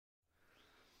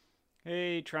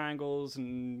Hey, triangles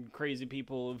and crazy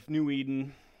people of New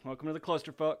Eden. Welcome to the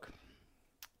clusterfuck,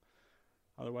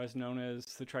 otherwise known as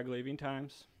the Triglavian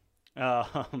Times.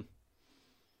 Um,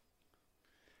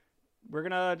 we're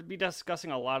gonna be discussing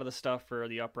a lot of the stuff for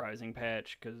the Uprising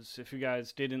patch, because if you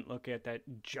guys didn't look at that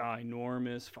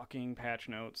ginormous fucking patch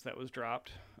notes that was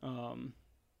dropped,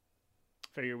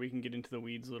 figure we can get into the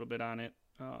weeds a little bit on it.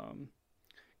 I'm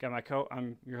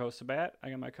your host Sabbat. I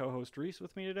got my co-host Reece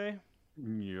with me today,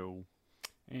 Yo.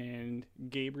 and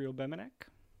Gabriell Bemenacth.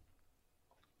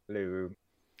 Hello.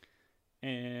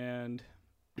 And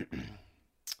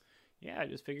yeah, I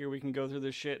just figure we can go through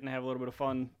this shit and have a little bit of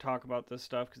fun, talk about this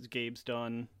stuff, because Gabe's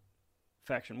done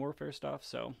faction warfare stuff,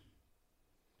 so.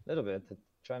 A little bit.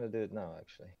 Trying to do it now,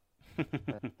 actually.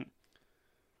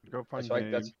 Go find why-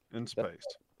 Gabe that's- in space.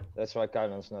 That's why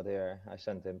Kylan's not here. I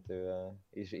sent him to.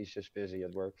 He's just busy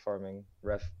at work farming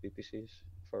ref PPCs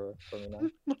for me now.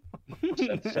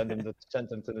 send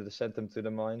him to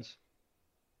the mines.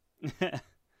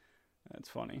 That's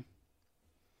funny.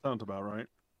 Sounds about right.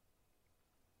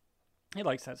 He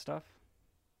likes that stuff.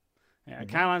 Yeah,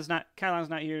 Mhm. Kylan's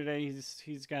not here today.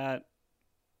 He's got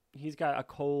a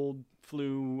cold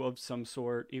flu of some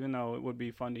sort, even though it would be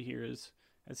fun to hear his,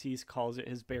 as he calls it,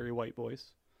 his Barry White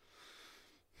voice.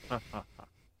 So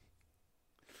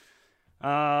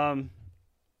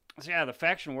yeah, the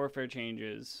faction warfare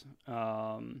changes.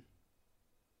 I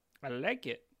like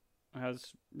it. I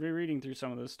was rereading through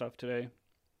some of this stuff today.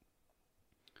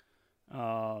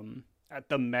 At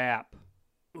the map.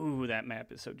 Ooh, that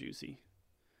map is so juicy.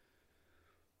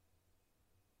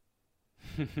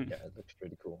 Yeah, it looks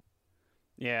pretty cool.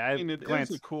 Yeah, I mean, it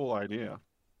is a cool idea.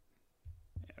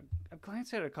 I've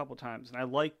glanced at it a couple times, and I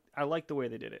like the way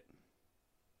they did it.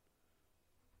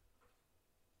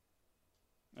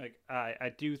 Like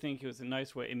I do think it was a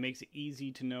nice way. It makes it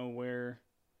easy to know where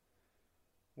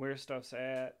stuff's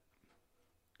at.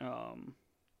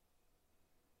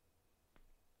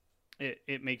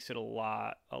 It makes it a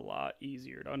lot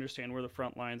easier to understand where the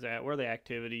front line's at, where the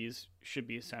activities should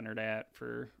be centered at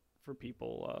for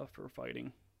people for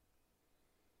fighting.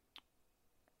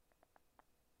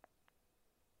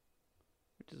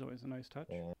 Which is always a nice touch.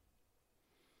 Yeah.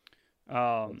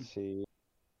 Um, Let's see.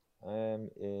 I am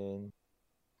in.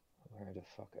 Where the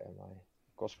fuck am I?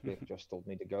 Cosmic just told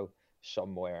me to go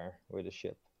somewhere with a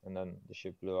ship, and then the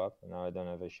ship blew up, and now I don't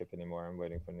have a ship anymore. I'm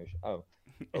waiting for a new ship. Oh,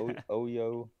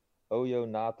 Oyo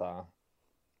Nata,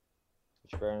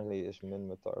 which apparently is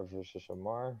Minmatar versus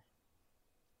Amar,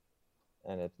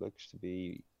 and it looks to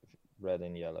be red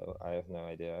and yellow. I have no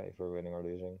idea if we're winning or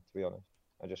losing, to be honest.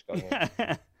 I just got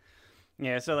here.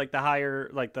 Yeah, so like the higher,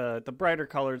 like the brighter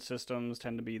colored systems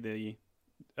tend to be the,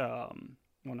 well,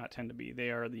 not tend to be. They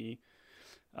are the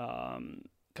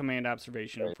command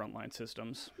observation and frontline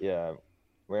systems. Yeah,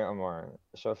 where Amar?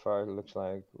 So far, it looks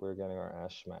like we're getting our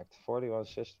ass smacked. 41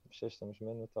 systems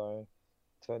Minotaur,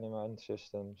 29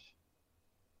 systems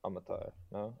Amatar.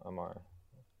 No, Amar.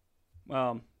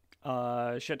 Well,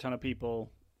 a shit ton of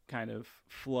people kind of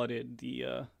flooded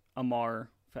the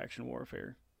Amar faction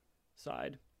warfare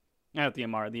side. Not the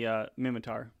Amar, the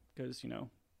Mimitar, because,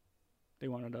 they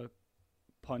wanted to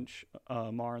punch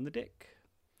Amar in the dick.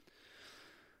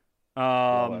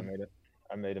 Well,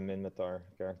 I made a Minotaur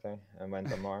character and went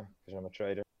Amar because I'm a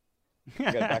traitor.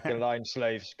 Get back in line,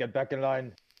 slaves. Get back in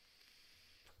line.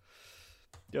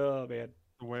 Oh, man.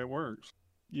 The way it works.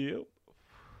 Yep.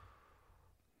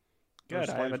 Those Good.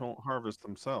 slaves won't harvest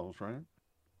themselves, right?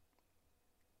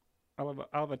 I'll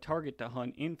have a target to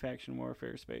hunt in faction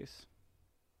warfare space.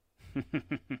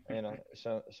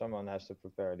 So someone has to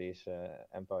prepare these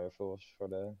Empire fools for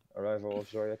the arrival of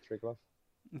Zoya Triglav.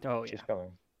 Oh, She's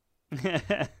coming.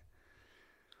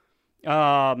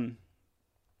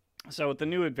 So with the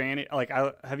new advantage, like,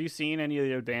 have you seen any of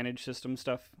the advantage system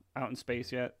stuff out in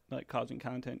space yet, like causing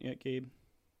content yet, Gabe?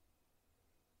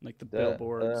 Like the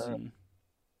billboards and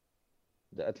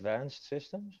the advanced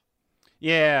systems.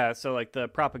 yeah, so like the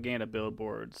propaganda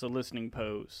billboards, the listening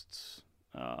posts,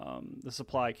 the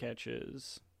supply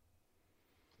catches.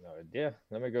 No idea.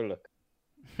 Let me go look.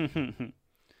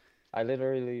 I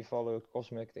literally followed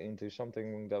Cosmic into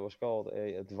something that was called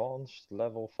a advanced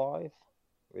level 5,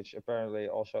 which apparently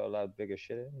also allowed bigger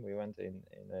shit in. We went in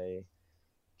a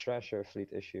Trasher fleet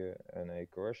issue and a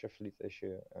Coercer fleet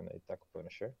issue and a Tackle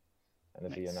Punisher. And the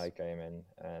Nice. VNI came in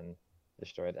and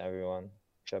destroyed everyone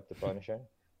except the Punisher.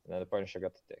 And then the Punisher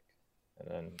got the tick. And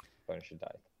then the Punisher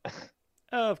died.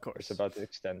 Of course. It's about the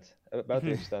extent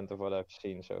of what I've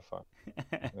seen so far.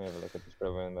 Let me have a look at this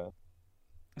program there.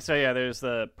 So yeah, there's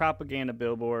the propaganda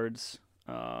billboards,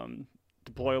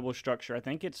 deployable structure. I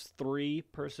think it's 3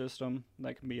 per system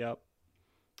that can be up.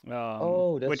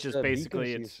 That's which is the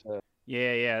basically beacons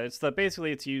it's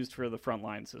basically it's used for the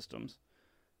frontline systems.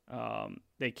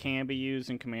 They can be used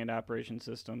in command operation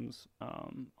systems,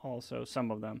 also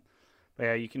some of them. But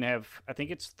yeah, you can have, I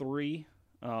think it's 3,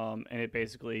 and it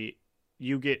basically,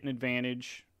 you get an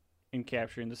advantage in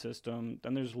capturing the system.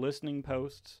 Then there's listening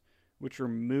posts, which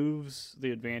removes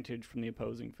the advantage from the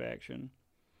opposing faction.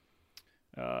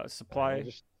 Supply.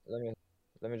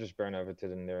 Let me just burn over to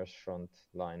the nearest front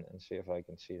line and see if I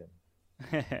can see them.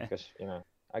 Because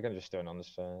I can just turn on the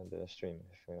stream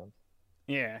if you want.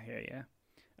 Yeah.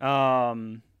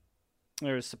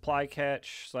 There's supply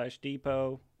catch /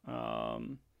 depot.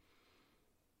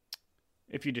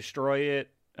 If you destroy it,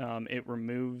 it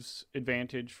removes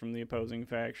advantage from the opposing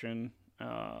faction.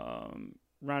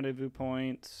 Rendezvous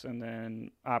points, and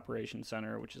then operation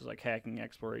center, which is like hacking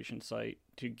exploration site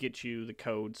to get you the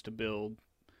codes to build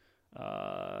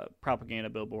propaganda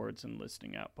billboards and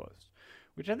listing outposts,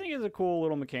 which I think is a cool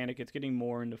little mechanic. It's getting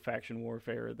more into faction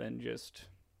warfare than just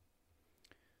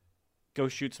go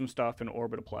shoot some stuff and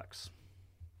orbit a plex.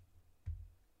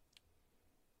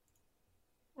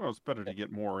 Well, it's better to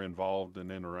get more involved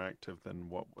and interactive than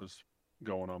what was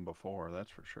going on before. That's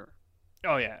for sure.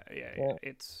 Oh yeah. Well,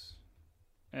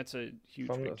 That's a huge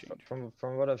big change.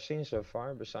 From what I've seen so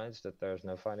far, besides that there's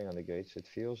no fighting on the gates, it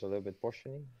feels a little bit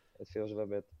portiony. It feels a little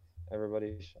bit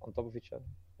everybody's on top of each other.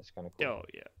 That's kind of cool. Oh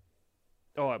yeah.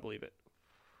 Oh, I believe it.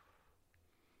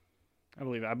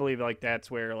 I believe like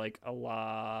that's where like a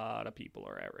lot of people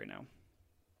are at right now.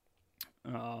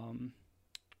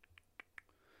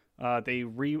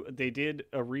 They did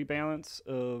a rebalance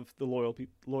of the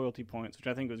loyalty points, which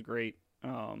I think was great.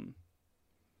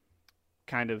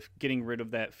 Kind of getting rid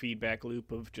of that feedback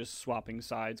loop of just swapping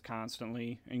sides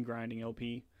constantly and grinding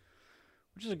LP,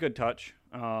 which is a good touch.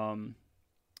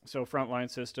 So frontline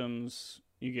systems,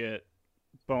 you get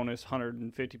bonus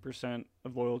 150%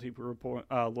 of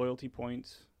loyalty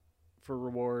points for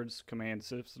rewards. Command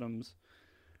systems,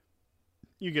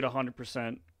 you get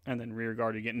 100%, and then rear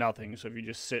guard you get nothing. So if you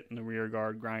just sit in the rear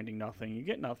guard grinding nothing, you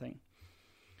get nothing.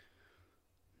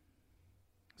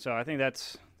 So I think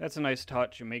that's a nice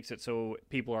touch. It makes it so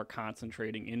people are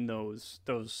concentrating in those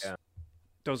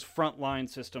frontline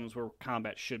systems where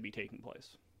combat should be taking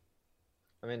place.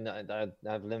 I mean, I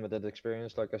have limited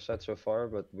experience, like I said, so far,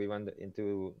 but we went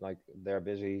into like their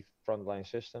busy frontline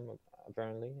system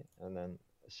apparently, and then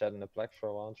sat in the plex for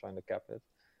a while trying to cap it,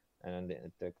 and then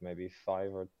it took maybe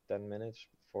 5 or 10 minutes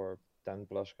for 10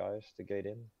 plus guys to get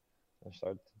in and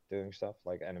start doing stuff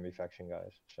like enemy faction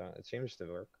guys. So it seems to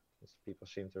work. People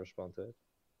seem to respond to it.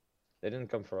 They didn't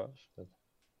come for us, but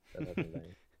that hasn't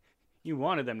been. You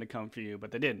wanted them to come for you, but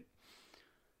they didn't.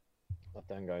 Well,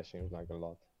 10 guys seems like a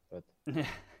lot, but I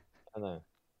don't know.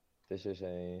 This is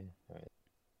a... Right.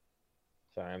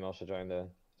 Sorry, I'm also trying to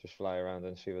just fly around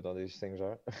and see what all these things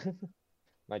are.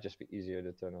 Might just be easier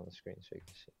to turn on the screen so you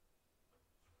can see.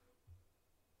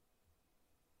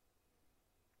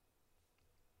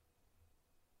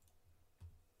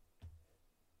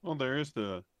 Well, there is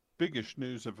the biggest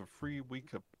news of a free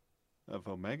week of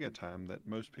Omega time that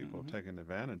most people have taken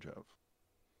advantage of.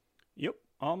 Yep,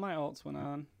 all my alts went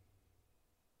on.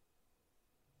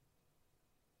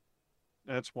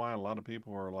 That's why a lot of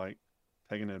people are like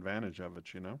taking advantage of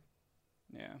it, you know?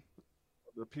 Yeah.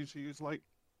 The PCU's like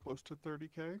close to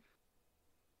 30K.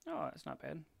 Oh, that's not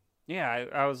bad. Yeah,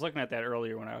 I was looking at that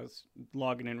earlier when I was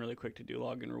logging in really quick to do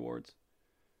login rewards.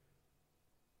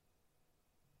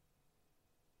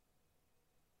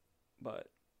 But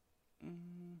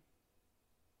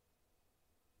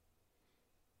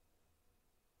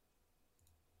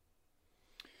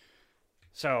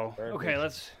so okay,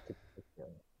 let's.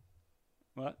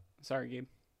 What? Sorry, Gabe.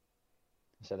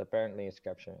 I said apparently it's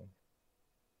capturing.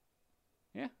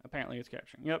 Yeah, apparently it's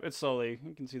capturing. Yep, it's slowly.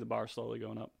 You can see the bar slowly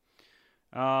going up.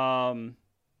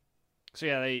 So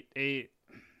yeah, they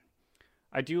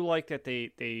I do like that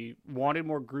they wanted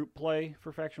more group play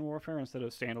for faction warfare instead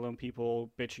of standalone people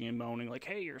bitching and moaning like,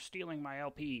 "Hey, you're stealing my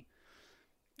LP."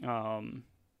 To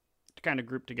kind of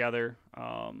group together.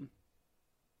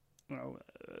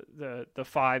 The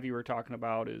 5 you were talking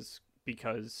about is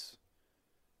because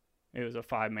it was a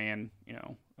 5-man,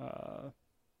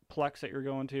 plex that you're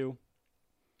going to.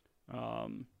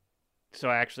 So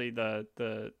actually,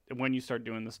 the when you start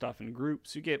doing the stuff in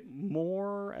groups, you get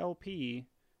more LP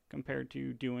compared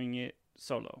to doing it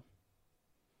solo.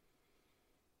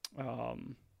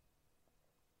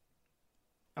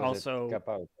 Also, cap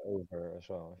out over as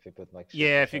well if you put like 6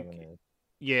 yeah, or 7 in it.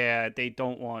 Yeah, they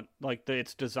don't want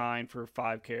it's designed for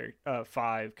 5 character.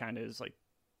 5 kind of is like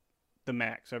the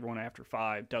max. Everyone after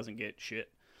 5 doesn't get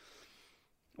shit.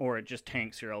 or it just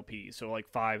tanks your LP. So like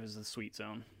 5 is the sweet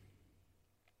zone.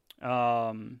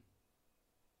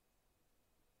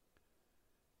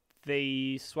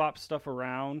 They swap stuff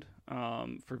around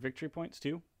for victory points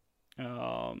too.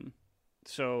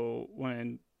 So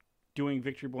when doing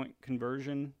victory point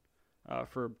conversion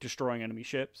for destroying enemy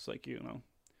ships, like, you know,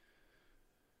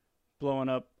 blowing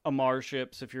up Amar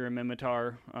ships if you're a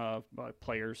Mimitar by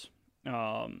players.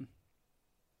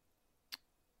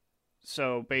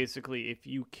 So basically, if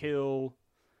you kill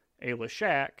a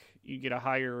Lashak, you get a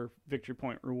higher victory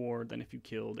point reward than if you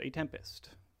killed a Tempest,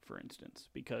 for instance,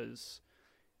 because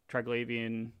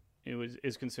Triglavian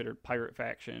is considered pirate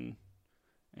faction,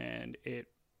 and it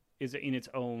is in its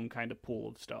own kind of pool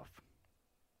of stuff,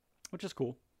 which is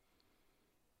cool.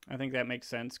 I think that makes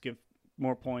sense. Give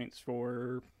more points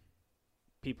for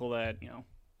people that, you know,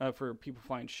 for people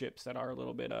flying ships that are a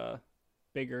little bit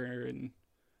bigger and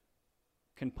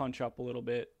can punch up a little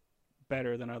bit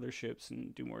better than other ships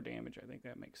and do more damage. I think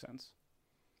that makes sense.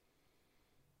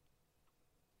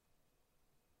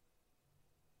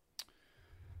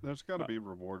 There's got to be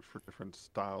rewards for different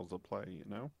styles of play, you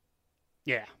know?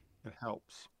 Yeah. It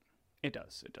helps. It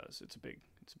does. It does. It's a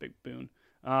big boon.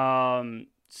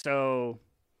 So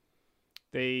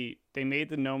they made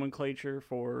the nomenclature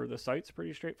for the sites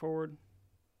pretty straightforward.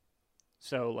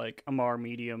 So like Amar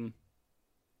medium,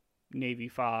 Navy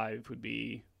 5 would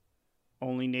be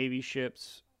only Navy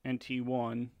ships and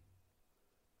T1.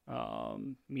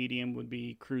 Medium would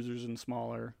be cruisers and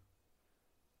smaller.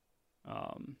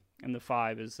 And the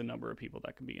 5 is the number of people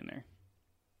that can be in there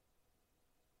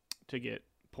to get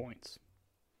points.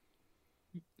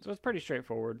 So it's pretty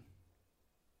straightforward.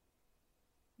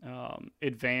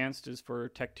 Advanced is for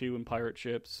Tech 2 and pirate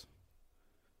ships.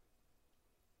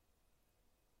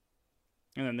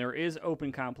 And then there is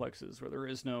open complexes where there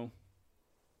is no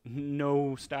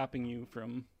stopping you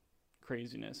from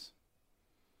craziness.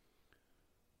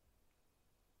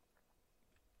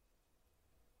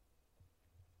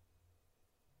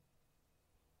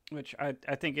 Which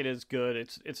I think it is good.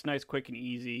 It's nice, quick, and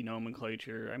easy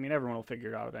nomenclature. I mean, everyone will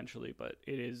figure it out eventually, but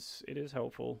it is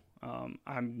helpful. I'm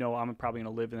probably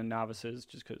gonna live in the novices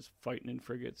just because fighting in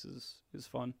frigates is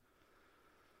fun.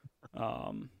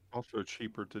 Also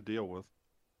cheaper to deal with.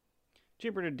 I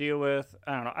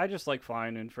don't know. I just like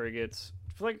flying in frigates.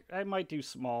 Like, I might do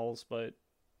smalls, but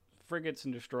frigates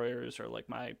and destroyers are like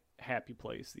my happy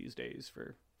place these days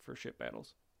for ship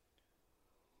battles.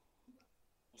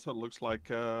 So it looks like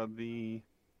the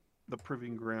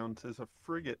Proving Grounds is a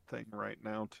frigate thing right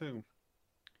now too.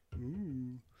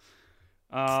 Ooh.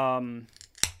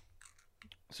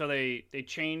 So they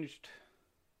changed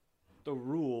the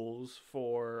rules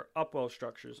for upwell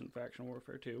structures in Faction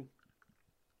Warfare 2,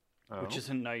 which is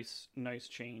a nice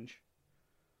change,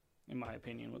 in my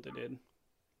opinion, what they did.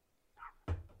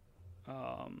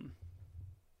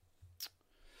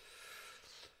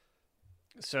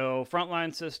 So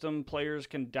frontline system players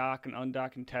can dock and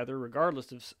undock and tether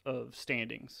regardless of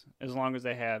standings, as long as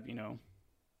they have, you know,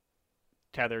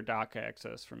 tether dock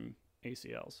access from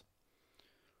ACLs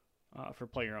for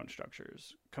player-owned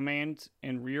structures. Command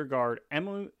and rear guard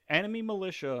enemy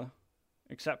militia,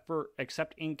 except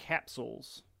in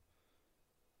capsules,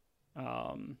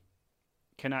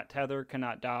 cannot tether,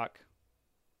 cannot dock,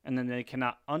 and then they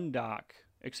cannot undock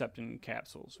except in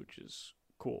capsules, which is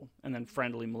cool. And then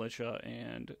friendly militia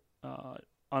and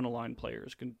unaligned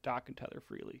players can dock and tether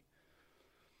freely.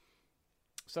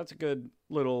 So that's a good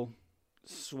little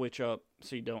switch up,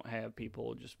 so you don't have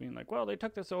people just being like, well, they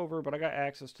took this over, but I got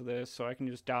access to this, so I can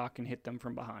just dock and hit them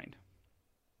from behind.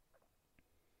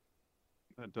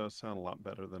 That does sound a lot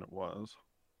better than it was.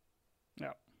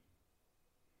 Yeah.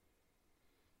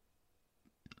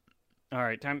 All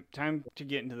right, time to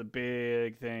get into the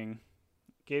big thing.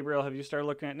 Gabriell, have you started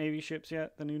looking at Navy ships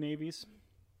yet? The new navies?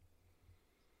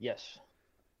 Yes.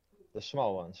 The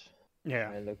small ones. Yeah.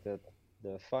 I looked at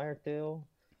the Firetail.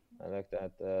 I looked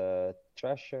at the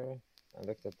Thrasher. I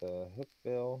looked at the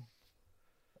Hookbill.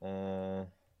 I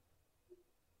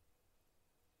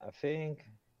think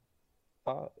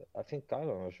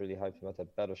Kylo was really hyped about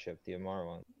that battleship, the Amar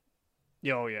one.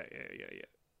 Oh yeah.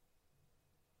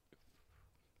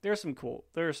 There are some cool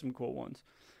ones.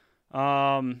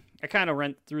 I kind of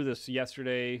went through this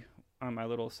yesterday on my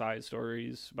little side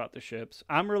stories about the ships.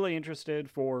 I'm really interested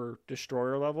for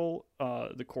destroyer level,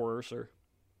 the Coercer.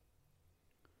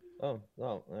 Oh,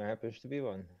 no, there happens to be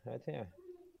one right here.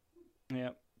 Yeah,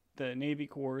 the Navy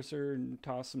Coercer, and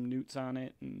toss some newts on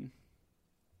it and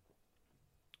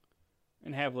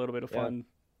have a little bit of fun.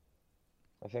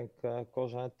 I think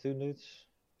Cos had 2 newts,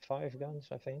 5 guns,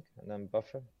 I think, and then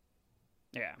buffer.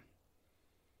 Yeah.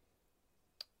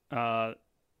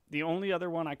 The only other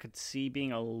one I could see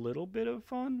being a little bit of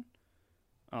fun,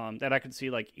 that I could see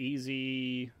like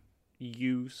easy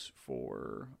use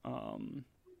for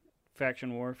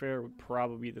faction warfare would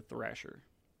probably be the Thrasher.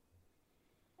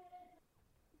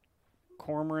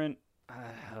 Cormorant,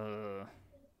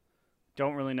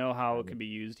 don't really know how it could be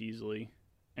used easily.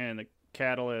 And the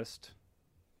Catalyst,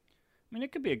 I mean,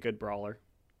 it could be a good brawler.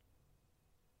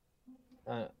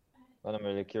 What I'm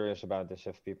really curious about is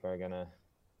if people are gonna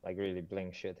like really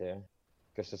blink shit here,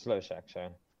 because it's low sec. So,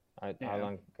 how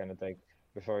long can it take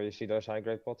before you see those high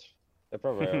grade pots? They're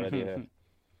probably already here.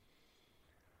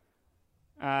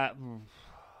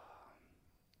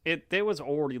 It was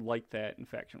already like that in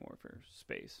faction warfare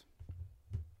space.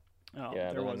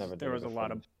 Yeah, there was a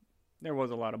lot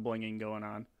of blinging going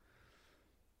on.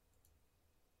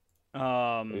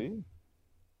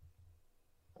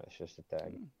 It's just a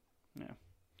tag. Yeah.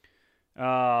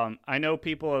 I know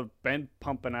people have been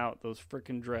pumping out those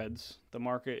freaking dreads. The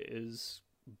market is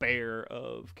bare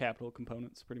of capital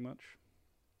components, pretty much.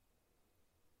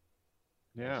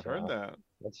 Yeah, I heard that.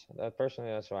 Personally,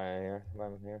 that's why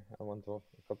I'm here. I want a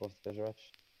couple of those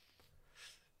reps.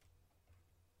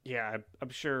 Yeah, I'm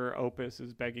sure Opus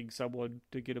is begging someone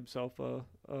to get himself a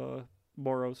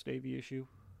Boros Navy issue.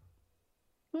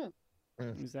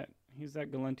 He's that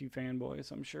Galenti fanboy,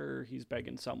 so I'm sure he's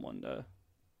begging someone to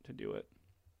do it.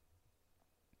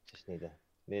 Just need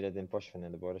it in Poshvin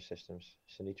in the border systems.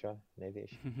 Sinitra, Navy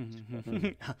issue.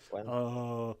 When?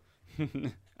 Oh,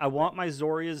 I want my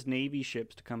Zoria's Navy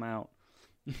ships to come out.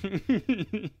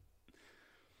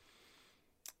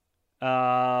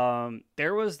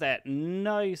 There was that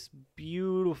nice,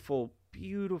 beautiful.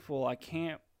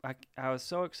 I was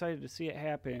so excited to see it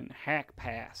happen. Hack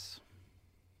Pass.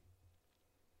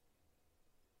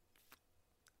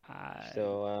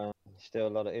 Still a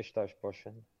lot of Ishtar's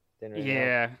pushing.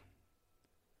 Yeah.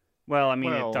 Well, I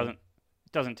mean, it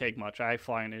doesn't take much. I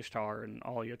fly an Ishtar, and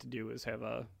all you have to do is have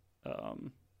a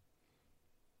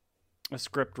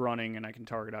script running, and I can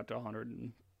target out to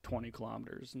 120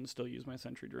 kilometers and still use my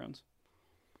sentry drones.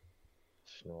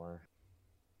 Snore.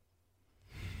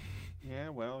 Yeah,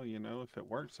 well, if it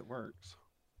works, it works.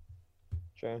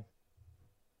 Sure.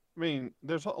 I mean,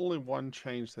 there's only one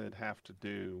change they'd have to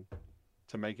do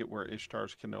to make it where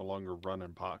Ishtars can no longer run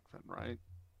in Bachman, right?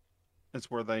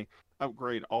 It's where they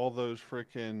upgrade all those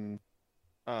freaking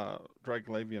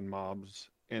Draglavian mobs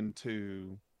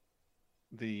into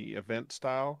the event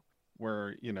style,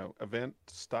 where, event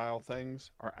style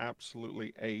things are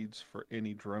absolutely aids for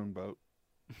any drone boat.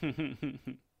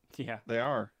 Yeah. They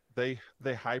are. They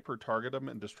hyper target them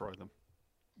and destroy them.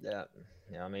 Yeah.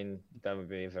 I mean, that would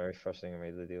be a very frustrating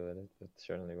way to deal with it, but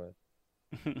certainly would.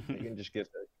 You can just give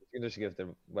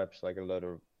the webs like a load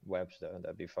of webs though, and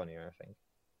that'd be funnier, I think.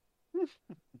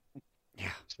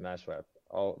 Yeah. Smash web.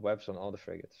 All webs on all the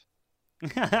frigates.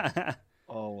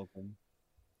 All of them.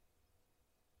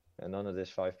 And none of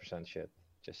this 5% shit.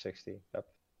 Just 60. Yep.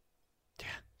 Yeah.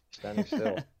 Standing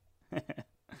still.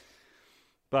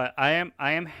 But I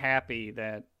am happy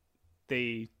that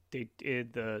they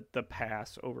did the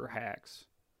pass over hacks.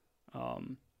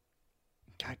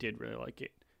 I did really like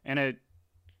it, and it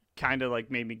kind of like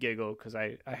made me giggle because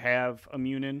I have a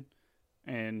Munin,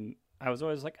 and I was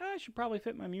always like, I should probably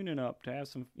fit my Munin up to have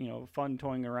some fun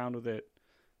toying around with it.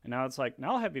 And now it's like,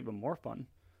 now I'll have even more fun.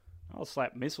 I'll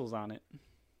slap missiles on it.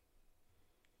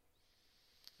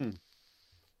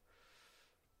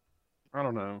 I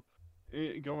don't know.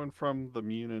 Going from the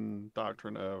Munin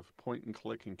doctrine of point and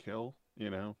click and kill,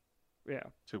 Yeah.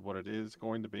 to what it is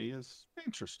going to be is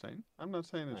interesting. I'm not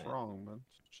saying it's wrong, but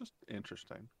it's just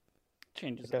interesting. I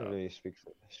can't really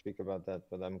speak about that,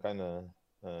 but I'm kind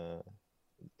of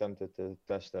tempted to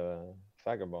test a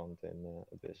Vagabond in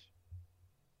Abyss.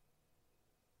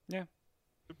 Yeah.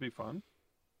 It'd be fun.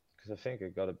 Because I think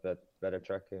it got a better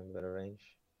tracking, better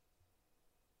range.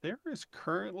 There is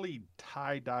currently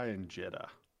tie-dye in Jeddah.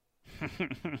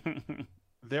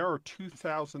 There are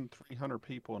 2,300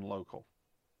 people in local.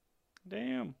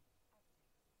 Damn.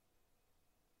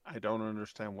 I don't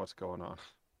understand what's going on.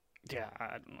 Yeah,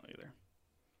 I don't know either.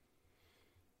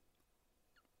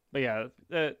 But yeah,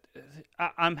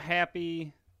 I'm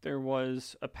happy there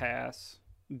was a pass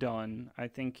done. I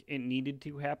think it needed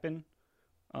to happen.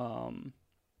 I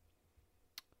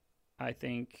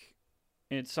think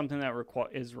it's something that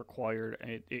is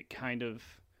required. It's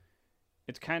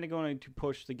kind of going to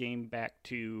push the game back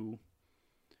to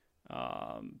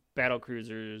battle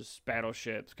cruisers,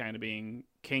 battleships, kind of being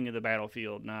king of the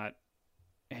battlefield, not,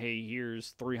 hey, here's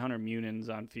 300 Munins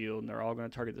on field, and they're all going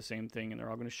to target the same thing, and they're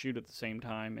all going to shoot at the same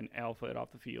time, and alpha it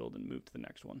off the field and move to the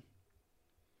next one.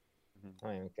 I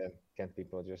mean, can't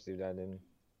people just do that in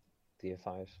tier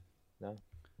 5s. No?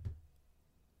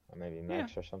 Or maybe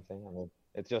max or something. I mean,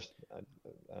 it's just,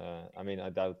 I mean, I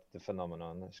doubt the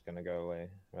phenomenon is going to go away,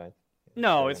 right?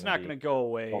 No, They're it's gonna not be going to go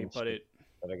away, but constant, it.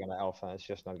 but they're going to alpha. It's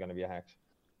just not going to be a hex.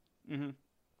 Mm-hmm.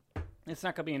 It's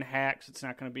not going to be in hacks. It's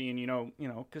not going to be in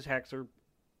because hacks are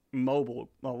mobile,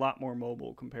 a lot more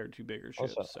mobile compared to bigger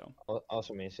ships.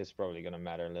 Also means it's probably going to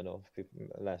matter a little, if people,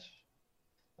 less,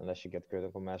 unless you get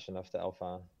critical mass enough to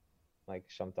alpha, like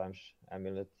sometimes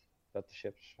amulet got the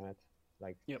ships, right?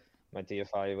 Like my tier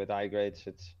 5 with high grades,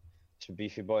 it's a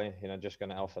beefy boy. You're not just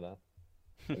going to alpha that.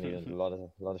 You need a lot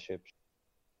of ships.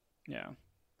 Yeah.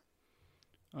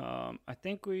 I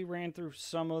think we ran through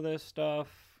some of this stuff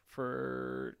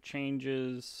for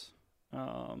changes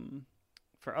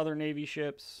for other Navy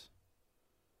ships.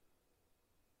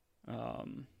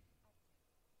 Kind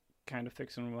of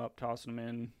fixing them up, tossing them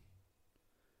in,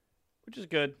 which is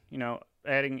good.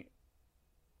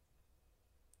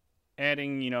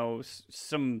 Adding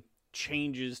some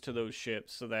changes to those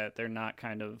ships so that they're not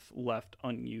kind of left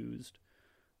unused.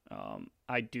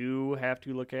 I do have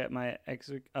to look at my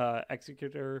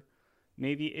Executor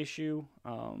Navy issue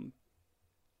and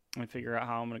figure out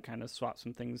how I'm going to kind of swap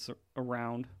some things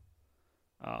around.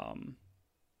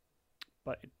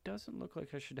 But it doesn't look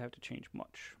like I should have to change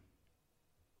much.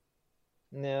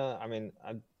 Yeah, I mean,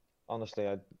 honestly,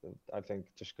 I think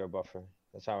just go buffer.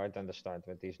 That's how I tend to start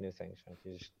with these new things. Right?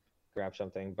 You just grab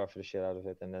something, buffer the shit out of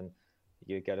it, and then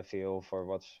you get a feel for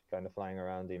what's kind of flying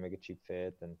around. You make a cheap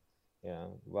fit, and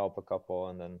whelp a couple,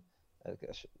 and then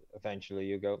eventually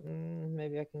you go,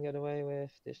 maybe I can get away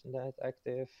with this and that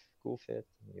active, cool fit.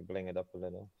 And you bling it up a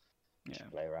little. Just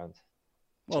play around.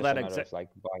 Well, it's just a matter of like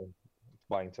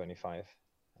buying 25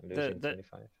 and losing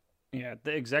 25. Yeah,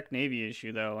 the exec Navy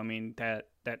issue though. I mean that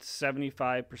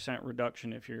 75%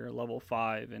 reduction if you're level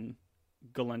 5 in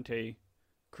Galente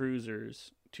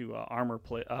cruisers to armor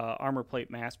plate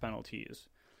mass penalties.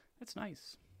 That's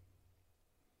nice.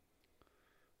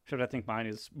 Should I think mine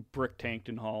is brick tanked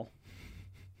in hull.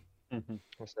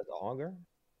 What's that, auger?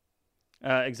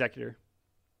 Executor.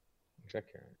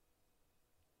 Executor.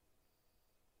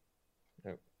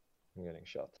 Oh, I'm getting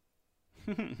shot.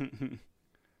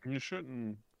 You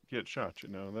shouldn't get shot,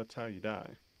 that's how you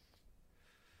die.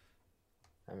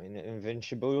 I mean,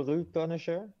 invincible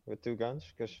Punisher with 2 guns,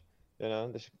 because,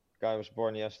 this guy was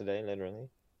born yesterday, literally.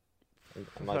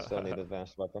 I might still need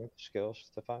advanced weapon skills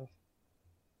to 5.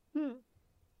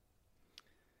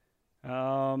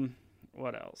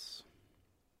 What else?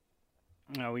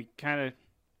 We kind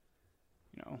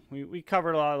of, we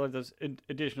covered a lot of this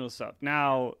additional stuff.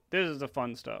 Now, this is the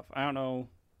fun stuff. I don't know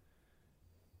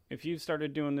if you've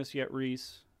started doing this yet,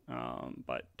 Reece,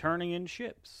 but turning in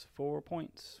ships for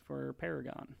points for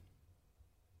Paragon.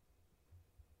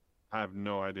 I have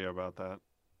no idea about that.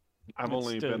 I've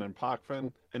only been in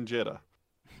Pakfin and Jeddah,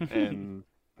 and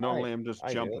normally I'm just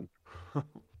jumping.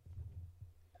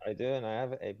 I do, and I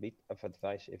have a bit of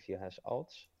advice if you have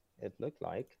alts. It looked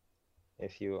like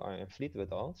if you are in fleet with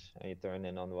alts and you turn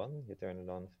in on one, you turn it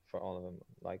on for all of them.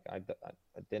 Like I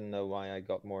didn't know why I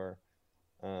got more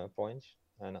points,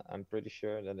 and I'm pretty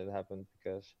sure that it happened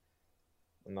because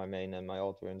my main and my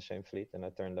alt were in the same fleet, and I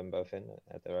turned them both in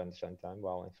at around the same time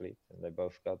while in fleet, and they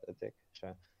both got a tick.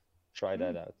 So try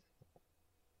that out.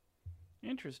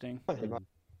 Interesting.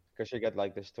 Because you get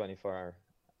like this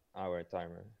 24-hour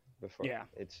timer before. Yeah.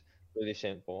 It's really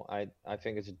simple. I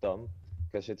think it's dumb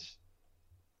because it's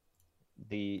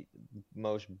the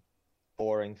most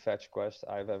boring fetch quest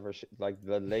I've ever seen. Like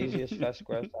the laziest fetch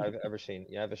quest I've ever seen.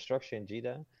 You have a structure in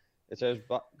Jeddah. It says,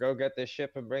 go get this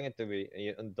ship and bring it to me. And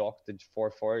you undock the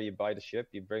 4-4, you buy the ship,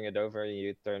 you bring it over, and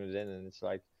you turn it in, and it's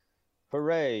like,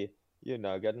 hooray, get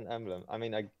an emblem. I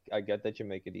mean, I get that you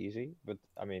make it easy, but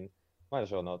I mean, might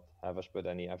as well not have us put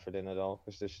any effort in at all,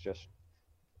 because this is just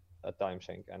a time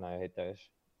sink, and I hate those.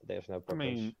 There's no purpose. I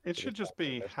mean, it should just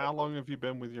be, how long have you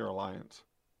been with your alliance?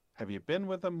 Have you been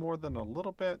with them more than a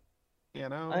little bit? Here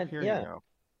you go.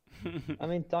 I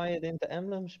mean, tie it into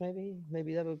emblems, maybe.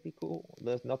 Maybe that would be cool.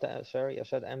 Not sorry, I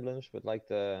said emblems, but like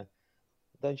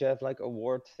don't you have like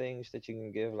award things that you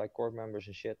can give like court members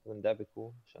and shit? Wouldn't that be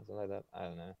cool? Something like that. I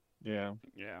don't know.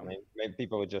 Yeah. I mean, maybe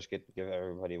people would just give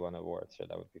everybody one award, so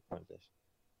that would be pointless.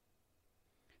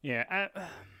 Yeah,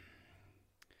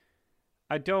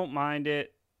 I don't mind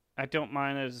it. I don't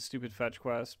mind it as a stupid fetch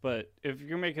quest, but if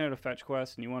you're making it a fetch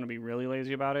quest and you want to be really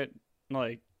lazy about it,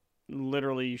 like,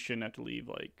 literally you shouldn't have to leave.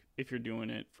 Like, if you're doing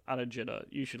it out of Jeddah,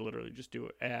 you should literally just do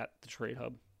it at the trade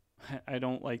hub. I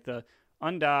don't like the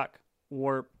undock,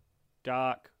 warp,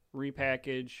 dock,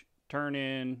 repackage, turn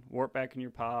in, warp back in your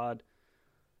pod.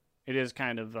 It is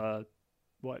kind of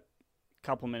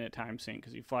couple minute time sink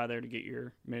because you fly there to get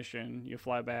your mission, you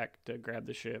fly back to grab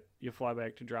the ship, you fly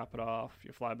back to drop it off,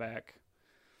 you fly back.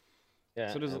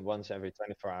 Yeah, So does and once every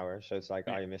 24 hours. So it's like,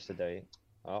 yeah. oh, you missed a day.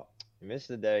 Oh, you missed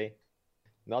a day.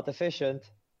 Not efficient.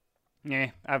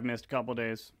 Yeah, I've missed a couple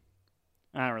days.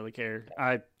 I don't really care.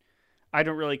 I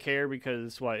don't really care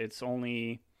because it's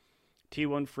only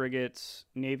T1 frigates,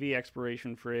 Navy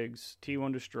exploration frigs,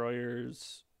 T1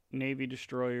 destroyers, Navy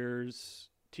destroyers,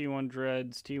 T1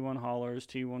 dreads, T1 haulers,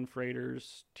 T1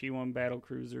 freighters, T1 battle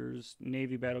cruisers,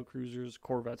 Navy battle cruisers,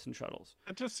 corvettes, and shuttles.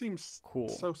 It just seems Cool.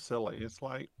 so silly. It's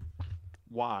like,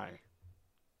 why?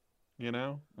 You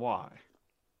know, why?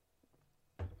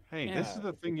 Hey, this Yeah, is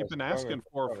the thing you've because been asking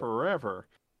for forever,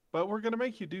 but we're going to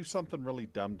make you do something really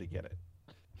dumb to get it.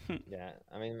 Yeah,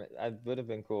 I mean, it would have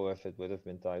been cool if it would have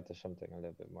been tied to something a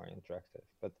little bit more interactive.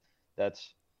 But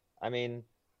that's, I mean,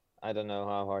 I don't know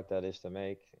how hard that is to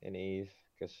make in Eve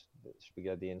because the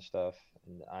spaghetti and stuff.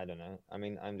 And I don't know. I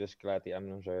mean, I'm just glad the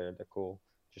emblems they're cool.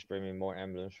 Just bring me more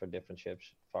emblems for different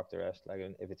ships. Fuck the rest. Like,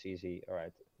 if it's easy, all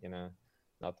right,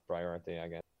 not the priority, I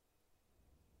guess.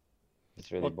 It's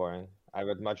really Well, boring. I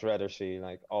would much rather see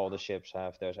like all the ships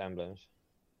have those emblems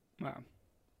wow.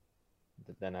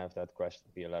 than have that quest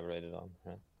be elaborated on.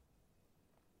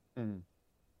 Mm.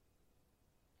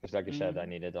 Because like you said, I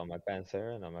need it on my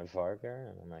Panther and on my Vargar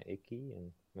and on my Icky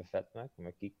and my Vetmak and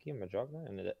my Kiki and my Jogger,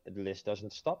 and the list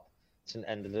doesn't stop. It's an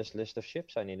endless list of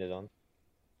ships I need it on.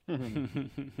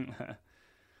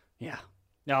 Yeah.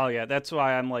 Oh yeah, that's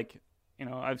why I'm like,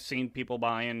 I've seen people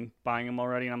buying them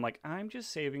already, and I'm like, I'm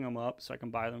just saving them up so I can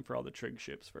buy them for all the trig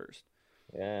ships first.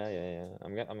 Yeah.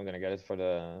 I'm gonna get it for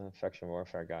the faction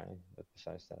warfare guy. But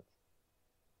besides that,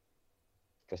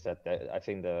 because that I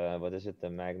think the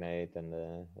Magnate and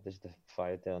the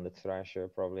Firetail and the Thrasher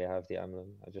probably have the emblem.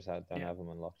 I just don't have them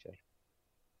unlocked yet.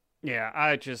 Yeah,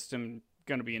 I just am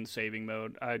gonna be in saving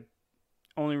mode. I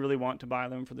only really want to buy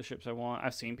them for the ships I want.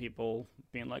 I've seen people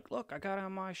being like, "Look, I got it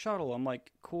on my shuttle." I'm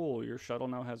like, "Cool, your shuttle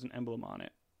now has an emblem on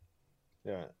it."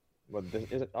 Yeah, but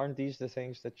aren't these the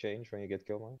things that change when you get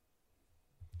kill mark?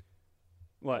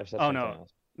 What? Oh no,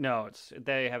 no,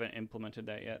 they haven't implemented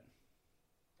that yet.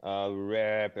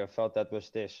 Rip! I thought that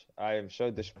was this. I am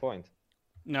so disappointed.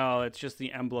 No, it's just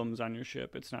the emblems on your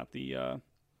ship. It's not the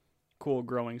cool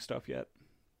growing stuff yet.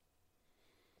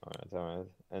 All right.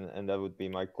 And that would be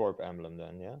my corp emblem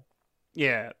then, yeah?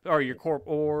 Yeah, or your corp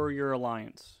or your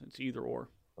alliance. It's either or.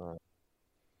 All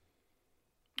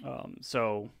right.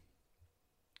 So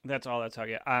that's all that's how I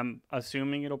get. I'm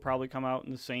assuming it'll probably come out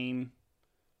in the same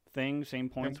thing, same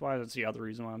points wise. That's the other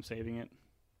reason why I'm saving it.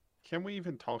 Can we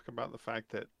even talk about the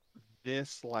fact that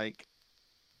this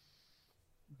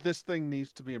thing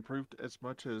needs to be improved as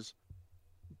much as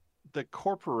the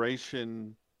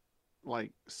corporation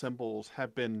symbols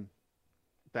have been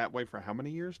that way for how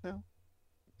many years now?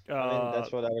 I mean,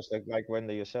 that's what I was like when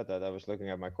you said that. I was looking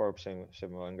at my corp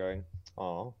symbol and going,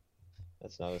 "Oh,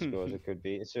 that's not as cool as it could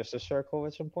be. It's just a circle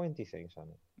with some pointy things on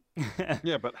it."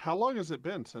 Yeah, but how long has it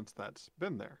been since that's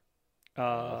been there?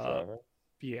 Forever.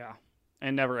 Yeah,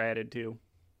 and never added to.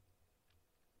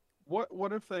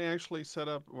 What if they actually set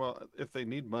up? Well, if they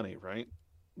need money, right?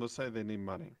 Let's say they need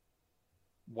money.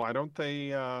 Why don't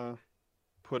they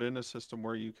put in a system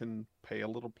where you can pay a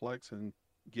little plex and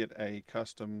get a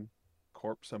custom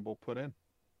corp symbol put in?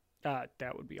 That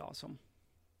would be awesome.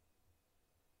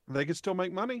 They could still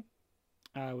make money.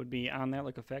 I would be on that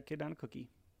like a fat kid on a cookie.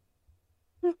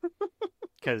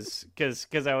 Because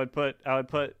I would put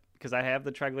because I have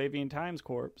the Triglavian Times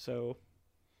Corp, so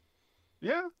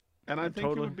yeah, and I think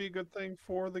it would be a good thing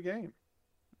for the game.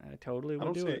 I totally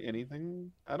would do it.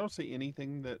 I don't see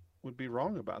anything that would be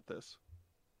wrong about this.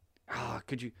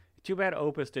 Could you? Too bad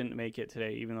Opus didn't make it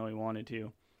today, even though he wanted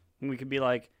to. And we could be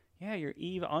like, yeah, your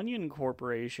Eve Onion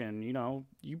Corporation.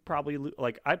 You probably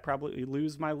I'd probably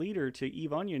lose my leader to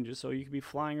Eve Onion just so you could be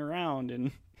flying around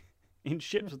in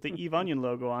ships with the Eve Onion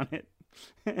logo on it.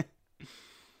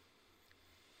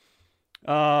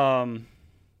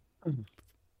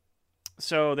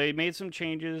 So they made some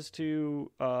changes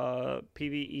to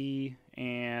PvE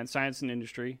and science and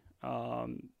industry.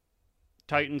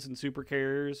 Titans and super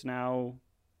carriers now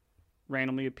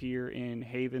randomly appear in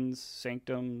havens,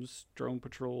 sanctums, drone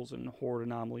patrols, and horde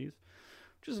anomalies,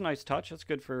 which is a nice touch. That's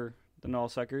good for the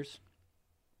nullsuckers.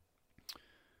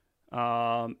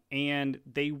 And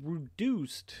they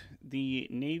reduced the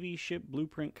Navy ship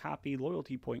blueprint copy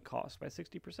loyalty point cost by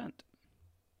 60%.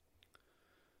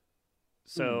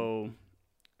 So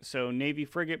Navy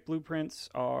frigate blueprints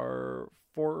are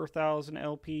 4,000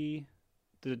 LP.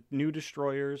 The new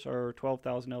destroyers are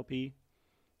 12,000 LP.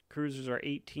 Cruisers are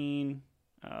 18.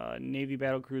 Navy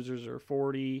battle cruisers are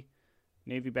 40.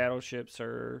 Navy battleships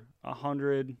are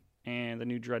 100, and the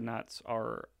new dreadnoughts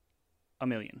are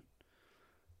 1,000,000.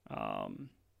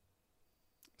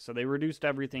 So they reduced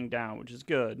everything down, which is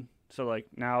good. So like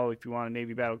now, if you want a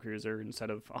Navy battlecruiser, instead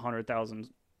of 100,000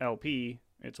 LP,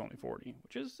 it's only 40,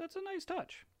 that's a nice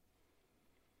touch.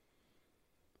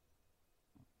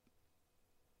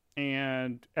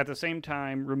 And at the same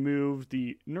time, remove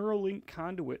the Neuralink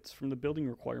conduits from the building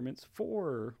requirements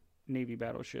for Navy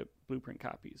battleship blueprint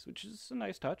copies, which is a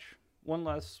nice touch. One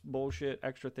less bullshit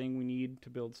extra thing we need to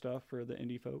build stuff for the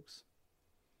indie folks.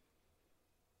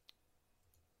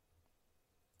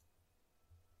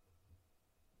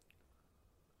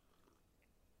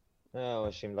 Oh,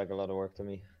 it seemed like a lot of work to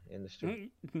me in the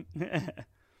stream.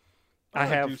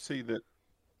 I do see that.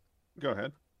 Go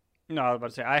ahead. No, I was about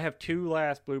to say, I have 2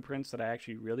 last blueprints that I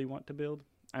actually really want to build.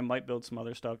 I might build some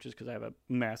other stuff just because I have a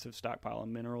massive stockpile of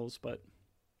minerals, but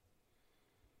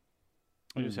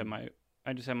I just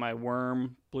have my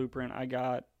worm blueprint I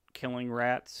got killing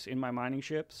rats in my mining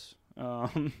ships.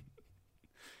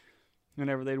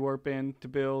 Whenever they'd warp in to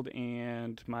build,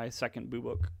 and my second boo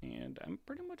book, and I'm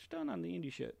pretty much done on the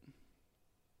indie shit.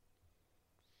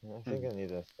 I think I need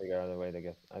to figure out a way to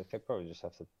get. I think probably just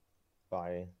have to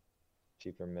buy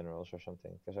cheaper minerals or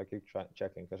something, because I keep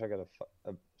checking, because I got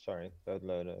a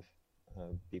boatload of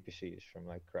BPCs from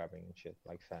like crabbing and shit,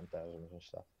 like phantasms and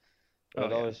stuff.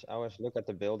 But I always look at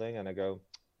the building and I go,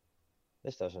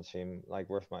 this doesn't seem like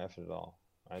worth my effort at all.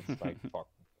 Right? It's like fuck,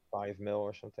 5 mil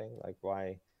or something. Like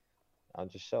why? I'll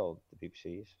just sell the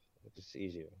BPCs. It's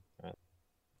easier, right?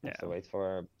 You have to wait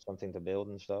for something to build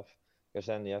and stuff, because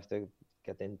then you have to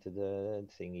get into the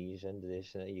thingies and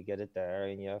this, and you get it there,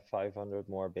 and you have 500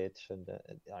 more bits, and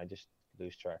I just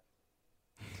lose track.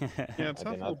 Yeah, it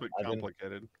sounds a little bit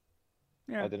complicated.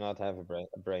 I do not have a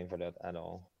brain for that at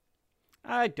all.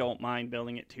 I don't mind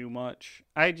building it too much.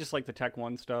 I just like the Tech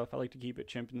 1 stuff. I like to keep it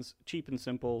cheap and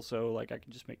simple, so like I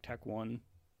can just make Tech 1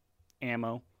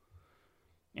 ammo.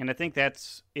 And I think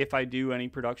that's, if I do any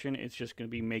production, it's just going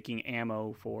to be making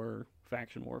ammo for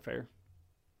faction warfare.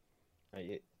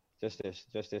 Just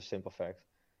this simple fact.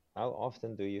 How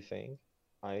often do you think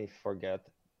I forget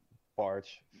parts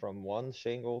from one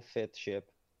single fit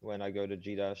ship when I go to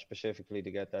Jeddah specifically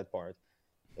to get that part?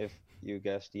 If you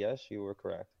guessed yes, you were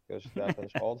correct, because that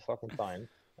happens all the fucking time.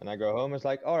 And I go home, it's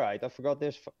like, all right, I forgot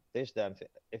this damn thing.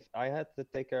 If I had to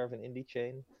take care of an indie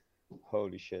chain,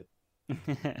 holy shit.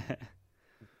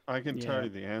 I can tell you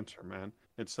the answer, man.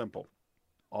 It's simple.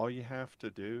 All you have to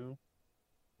do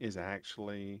is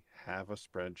actually have a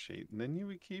spreadsheet, and then you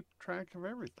would keep track of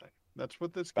everything. That's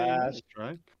what this game is,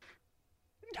 right?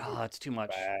 Oh, it's too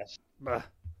much.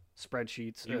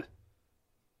 Spreadsheets.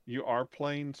 You are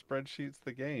playing spreadsheets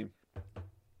the game.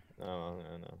 No.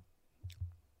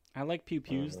 I like Pew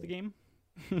Pews the game.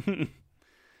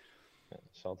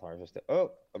 Salt Harvest.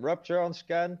 Oh, a Rupture on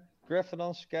scan. Griffin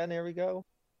on scan. Here we go.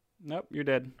 Nope, you're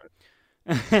dead.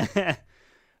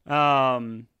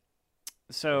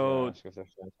 So I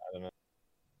don't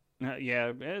know.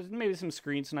 Yeah, maybe some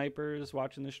screen snipers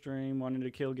watching the stream, wanting to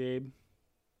kill Gabe.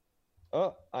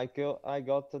 Oh, I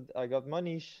got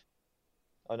monies.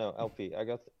 Oh no, LP.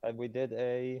 We did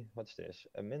a, what's this?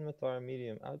 A Minotaur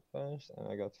medium outpost, and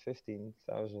I got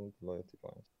 15,000 loyalty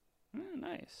points.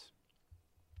 Nice.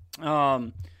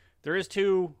 There is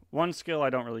one skill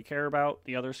I don't really care about.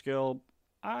 The other skill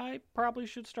I probably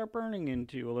should start burning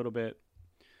into a little bit.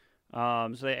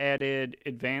 So they added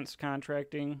advanced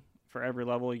contracting. For every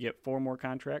level, you get 4 more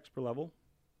contracts per level.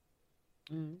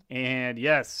 Mm-hmm. And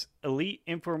yes, elite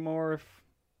infomorph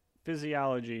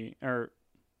physiology or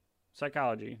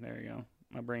psychology. There you go.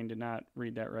 My brain did not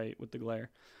read that right with the glare.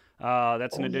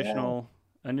 That's an additional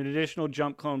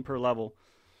jump clone per level.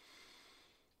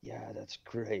 Yeah, that's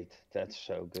great. That's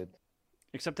so good.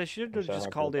 Except they should have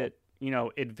just called it,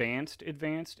 advanced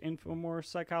infomorph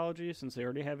psychology, since they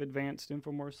already have advanced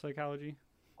infomorph psychology.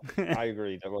 I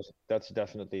agree. That's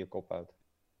definitely a cop out.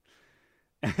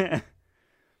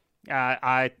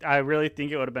 I really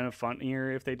think it would have been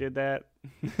funnier if they did that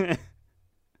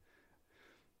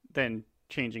than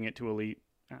changing it to elite.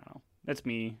 I don't know. That's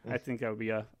me. I think that would be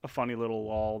a funny little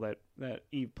lull that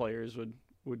EVE players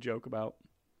would joke about.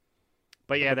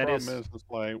 But yeah, the problem is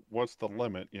like, what's the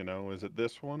limit? Is it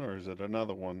this one or is it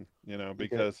another one?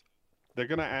 Because they're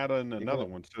gonna add in another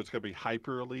one, so it's gonna be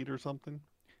hyper elite or something.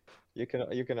 You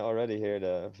can already hear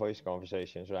the voice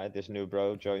conversations, right? This new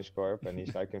bro joins Corp, and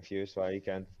he's like confused why he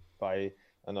can't buy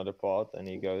another pod, and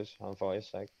he goes on voice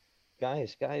like,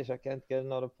 guys, I can't get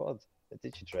another pod.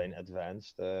 Did you train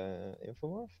advanced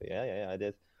infomorph? Yeah, I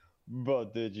did.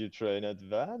 But did you train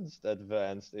advanced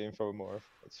infomorph?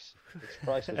 It's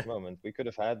priceless moment. We could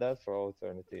have had that for all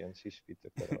eternity, and C-Speed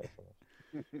took that away from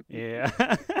us.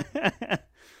 Yeah.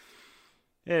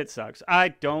 It sucks. I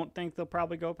don't think they'll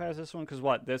probably go past this one because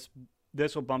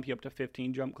this will bump you up to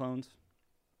 15 jump clones.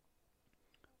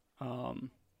 Well,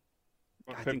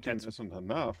 I think 15 that's isn't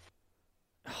enough.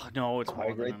 oh, no, it's High more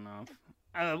than grade- enough.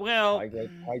 Well, High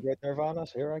grade Nirvanas,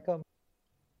 here I come.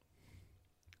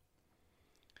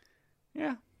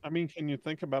 yeah. I mean, can you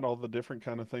think about all the different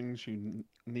kind of things you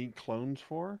need clones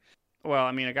for? Well,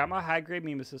 I mean, I got my high grade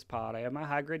Mimesis pod. I have my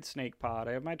high grade Snake pod.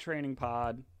 I have my training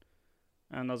pod,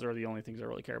 and those are the only things I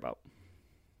really care about.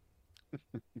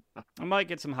 I might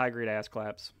get some high grade ass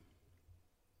claps.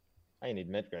 I need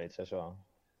mid grades as well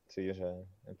to use in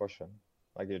Porsche,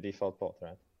 like your default pod,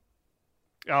 right?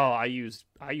 Oh, I use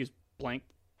blank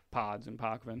pods in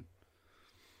Pakvin.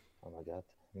 Oh my god,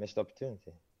 missed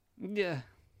opportunity. Yeah.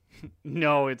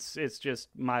 No, it's just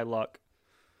my luck.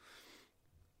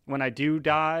 When I do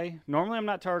die, normally I'm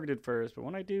not targeted first, but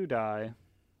when I do die,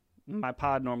 my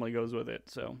pod normally goes with it,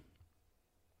 so.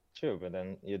 True, but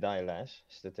then you die less,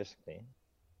 statistically.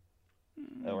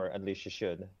 Or at least you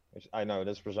should. Which I know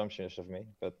that's presumptuous of me,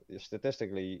 but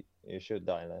statistically you should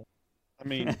die less. I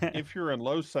mean, if you're in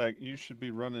low sec, you should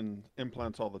be running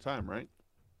implants all the time, right?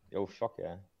 Oh fuck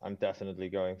yeah. I'm definitely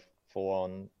going full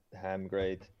on ham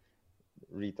grade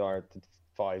retard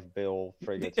 5 bill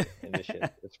frigates in this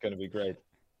shit. It's gonna be great.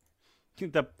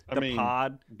 The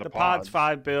pod's pods.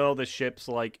 5 bill, the ship's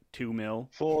like 2 mil.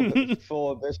 Full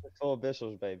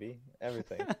abyssals, baby.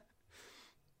 Everything.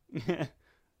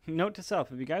 Note to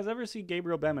self: if you guys ever see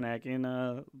Gabriell Bemenacth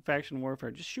in faction warfare,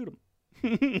 just shoot him.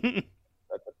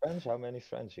 That depends how many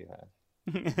friends you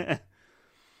have.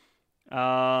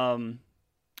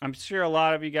 I'm sure a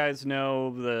lot of you guys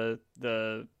know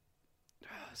the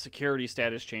security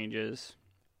status changes.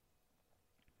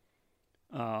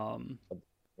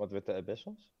 What with the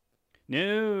abyssals?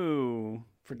 No,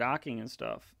 for docking and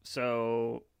stuff.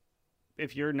 So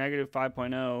if you're negative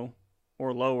 5.0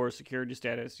 or lower security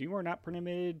status, you are not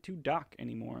permitted to dock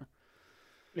anymore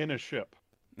In a ship.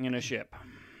 in a ship.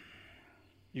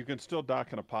 You can still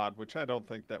dock in a pod, which I don't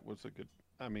think that was a good.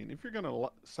 I mean, if you're gonna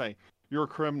say you're a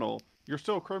criminal, you're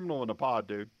still a criminal in a pod,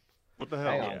 dude. What the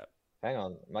hell? Hang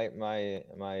on.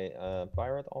 My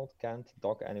pirate alt can't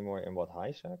dock anymore in what,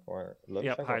 high sec or low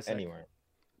Yep, sec high or sec. anywhere?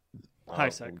 High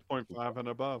sec. 0.5 and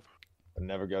above. I'll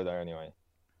never go there anyway.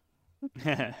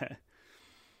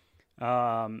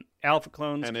 Alpha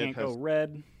clones And it can't go has-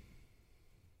 red.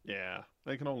 Yeah,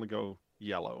 they can only go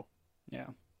yellow. Yeah.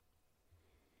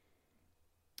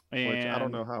 Which I don't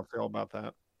And- know how I feel about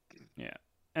that. Yeah.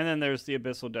 And then there's the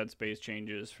Abyssal Dead Space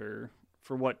changes for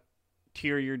what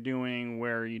tier you're doing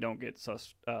where you don't get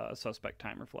suspect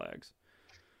timer flags.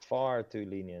 Far too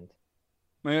lenient.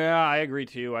 Yeah, I agree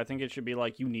too. I think it should be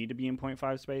like you need to be in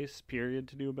 0.5 space, period,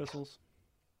 to do Abyssals.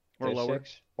 Or Tier lower.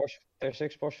 6, tier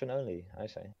 6 portion only, I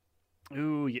say.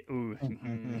 Ooh, yeah, ooh.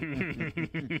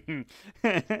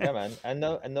 Yeah, man. And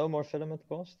no more filament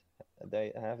cost.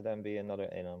 They have them be another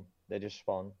enum. They just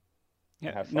spawn.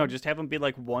 Yeah, Have no, fun. just have them be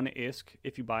like 1 ISK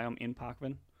if you buy them in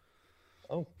Pakvin.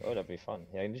 Oh, that'd be fun.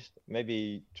 Yeah, you just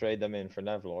maybe trade them in for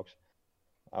Navlogs.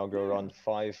 I'll go run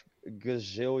 5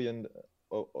 gazillion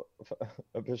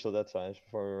abyssal that size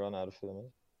before we run out of filament.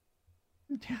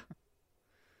 Yeah.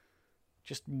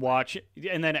 Just watch it.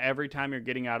 And then every time you're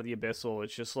getting out of the Abyssal,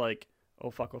 it's just like,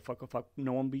 oh fuck, oh fuck, oh fuck.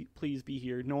 No one please be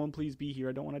here. No one please be here.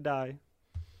 I don't want to die.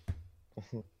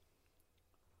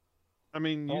 I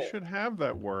mean, you Oh. should have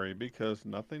that worry because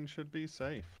nothing should be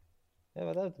safe. Yeah,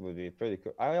 but that would be pretty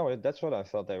cool. That's what I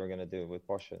thought they were gonna do with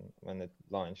Potion when it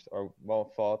launched, or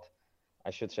I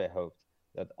should say hoped,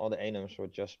 that all the enums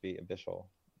would just be abyssal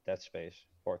dead space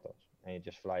portals, and you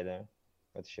just fly there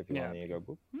with the ship you Yeah. want, and you go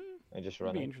boop, and just That'd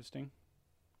run be it. interesting.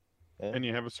 Yeah. And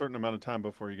you have a certain amount of time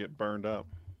before you get burned up.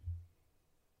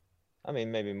 I mean,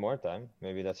 maybe more time.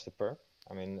 Maybe that's the perk.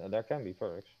 I mean, there can be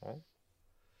perks, right?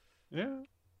 Yeah.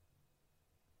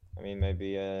 I mean,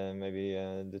 maybe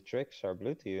the tricks are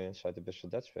blue to you inside the abyssal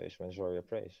dead space when Zoria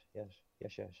prays. Yes.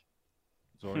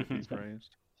 Zora be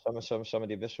praised. Some of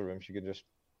the abyssal rooms you could just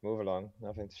move along,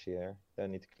 nothing to see here.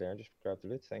 Don't need to clear, just grab the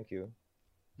loot. Thank you.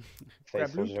 Grab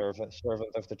Faithful loot.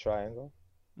 servant of the triangle.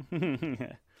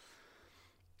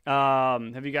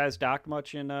 Have you guys docked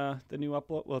much in the new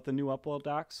upload? Well, the new upload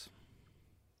docks.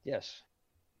 Yes.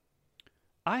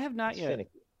 I have not It's yet.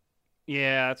 finicky.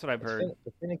 Yeah, that's what I've It's heard.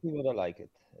 It's finicky, but I like it.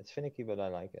 It's finicky, but I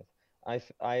like it.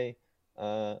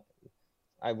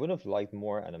 I would have liked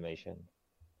more animation.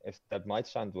 if that might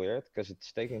sound weird because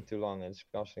it's taking too long and it's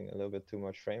costing a little bit too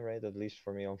much frame rate, at least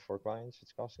for me on 4 clients,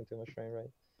 it's costing too much frame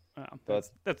rate. Well,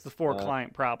 that's the 4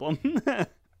 client problem.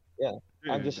 Yeah,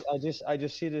 Dude, I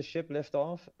just see the ship lift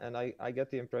off, and I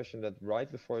get the impression that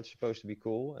right before it's supposed to be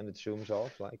cool and it zooms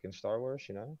off, like in Star Wars,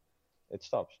 it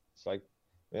stops. It's like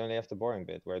we only have the boring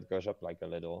bit where it goes up like a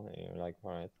little, and you're like,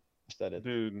 all right, is that it?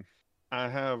 dude, I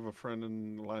have a friend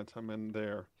in the last time in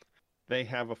there. They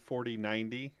have a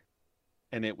 4090,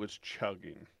 and it was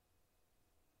chugging.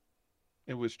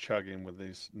 It was chugging with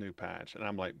this new patch, and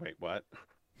I'm like, wait, what?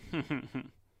 Yeah,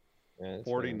 it's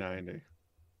 4090.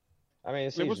 I mean,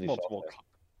 it's It was easily multiple. solved.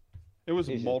 It was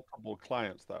Easy. multiple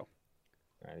clients though.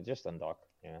 Right, just undock.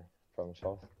 Yeah, problem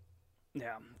solved.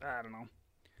 Yeah, I don't know.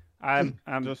 I'm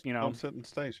Just I'm sitting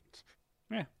stations.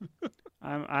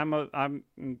 I'm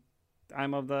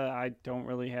of the I don't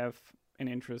really have an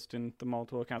interest in the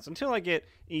multiple accounts until I get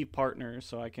Eve partners,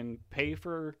 so I can pay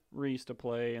for Reece to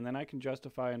play, and then I can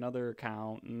justify another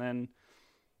account, and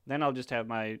then I'll just have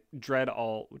my Dread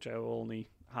alt, which I will only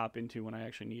hop into when I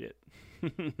actually need it.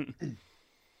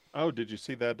 Oh, did you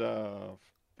see that?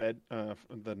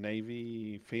 The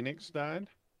Navy Phoenix died.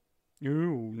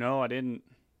 Ooh, no, I didn't.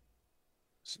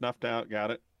 Snuffed out. Got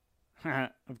it.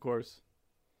 Of course.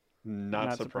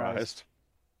 Not surprised.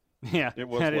 Yeah, It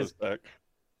was that is Lizbek.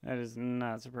 that is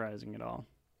not surprising at all.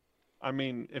 I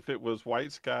mean, if it was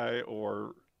White Sky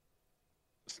or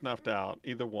Snuffed Out,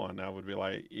 either one, I would be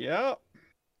like, "Yep,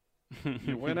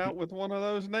 you went out with one of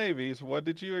those navies. What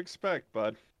did you expect,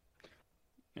 bud?"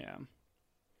 Yeah.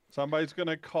 Somebody's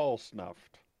gonna call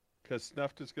Snuffed, because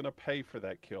Snuffed is gonna pay for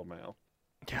that kill mail.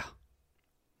 Yeah.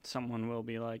 Someone will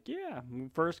be like, "Yeah,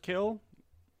 first kill.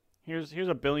 Here's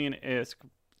a billion ISK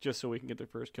just so we can get the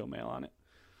first kill mail on it."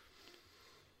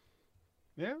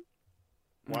 Yeah.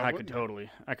 Why I wouldn't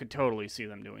could totally see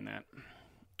them doing that.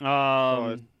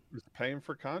 Well, it's paying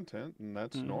for content, and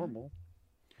that's normal.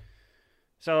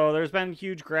 So there's been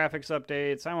huge graphics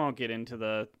updates. I won't get into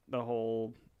the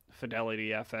whole fidelity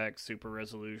FX, super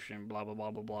resolution, blah blah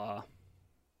blah blah blah.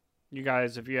 You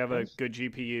guys, if you have a good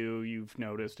GPU, you've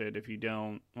noticed it. If you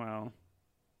don't, well,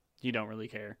 you don't really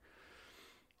care.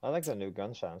 I like the new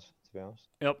gun sounds, to be honest.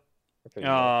 Yep. They're pretty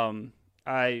good.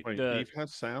 Wait, Eve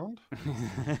has sound?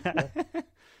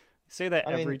 Say that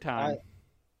I mean, every time.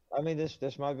 I mean, this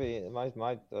might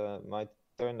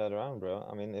turn that around, bro.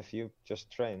 I mean, if you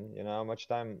just train, you know how much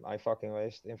time I fucking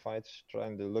waste in fights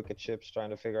trying to look at ships, trying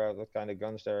to figure out what kind of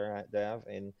guns they have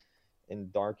in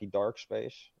dark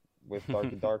space with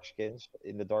dark skins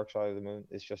in the dark side of the moon.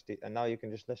 It's just and now you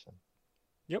can just listen.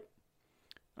 Yep.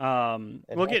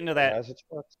 We'll get into that. As it's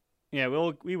worked. Yeah,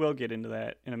 we will get into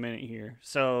that in a minute here.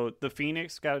 So the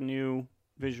Phoenix got a new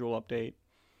visual update.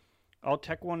 All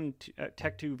Tech 1,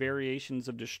 Tech 2 variations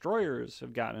of destroyers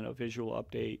have gotten a visual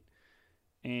update.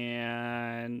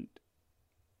 And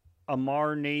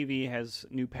Amar Navy has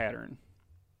new pattern,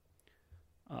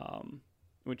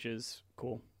 which is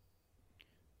cool.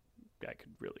 I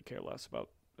could really care less about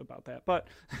that, but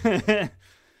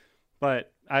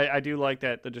but I do like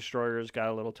that the destroyers got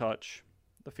a little touch.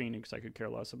 The Phoenix I could care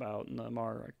less about, and the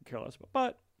Amar I could care less about.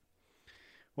 But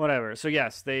whatever. So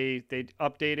yes, they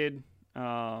updated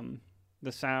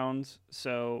the sounds.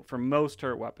 So for most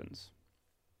turret weapons,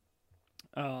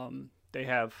 they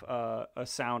have a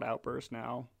sound outburst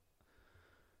now.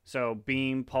 So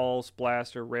beam, pulse,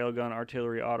 blaster, railgun,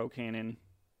 artillery, autocannon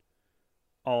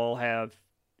all have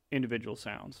individual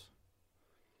sounds.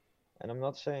 And I'm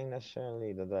not saying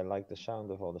necessarily that I like the sound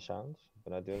of all the sounds,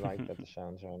 but I do like that the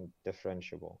sounds are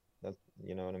differentiable. That,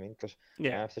 you know what I mean? Because I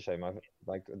have to say,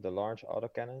 like the large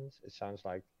autocannons, it sounds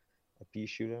like a pea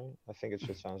shooter. I think it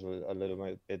just sounds a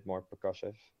little bit more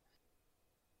percussive.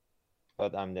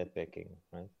 But I'm nitpicking,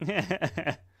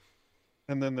 right?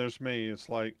 And then there's me. It's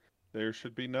like, there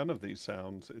should be none of these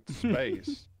sounds. It's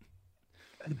space.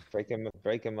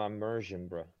 breaking my immersion,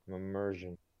 bro. My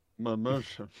immersion. My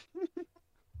immersion.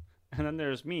 And then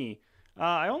there's me.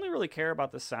 I only really care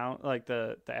about the sound, like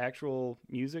the actual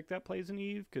music that plays in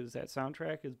Eve, because that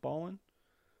soundtrack is ballin'.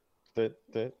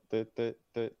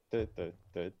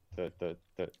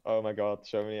 Oh my god,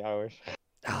 so many hours.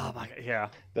 Oh my god, yeah.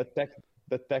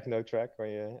 The techno track when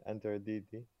you enter a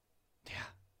DD. Yeah.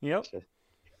 Yep.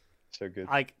 So good.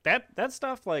 Like that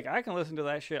stuff, like I can listen to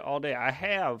that shit all day. I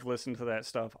have listened to that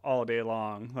stuff all day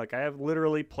long. Like I have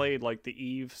literally played like the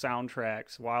Eve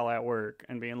soundtracks while at work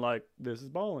and being like, this is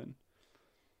ballin'.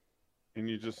 And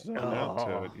you just zone out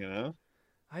to it, you know?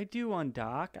 I do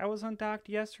undock. I was undocked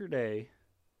yesterday.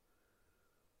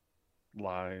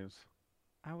 Lies.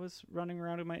 I was running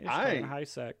around in my Ishtar in high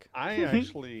sec. I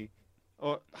actually...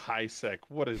 Oh, high sec.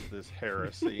 What is this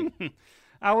heresy?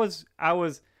 I was,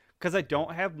 because I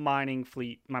don't have my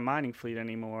mining fleet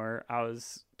anymore. I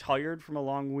was tired from a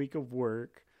long week of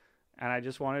work, and I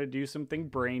just wanted to do something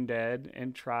brain dead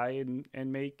and try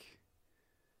and make.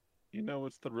 You know,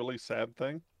 what's the really sad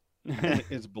thing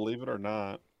is, believe it or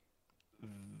not,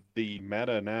 the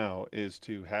meta now is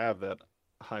to have that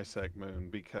high sec moon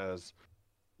because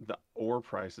the ore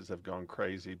prices have gone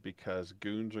crazy because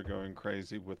goons are going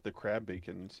crazy with the crab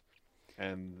beacons,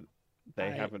 and they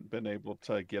I haven't been able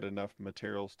to get enough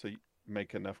materials to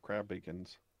make enough crab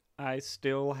beacons. I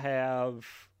still have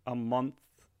a month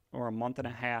or a month and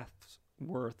a half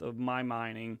worth of my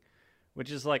mining, which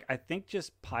is like I think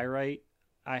just pyrite.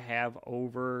 I have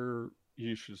over.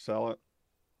 You should sell it.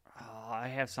 I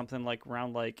have something like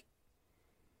around like.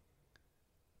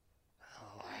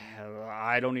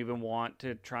 I don't even want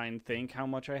to try and think how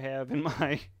much I have in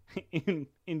my in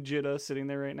Jeddah sitting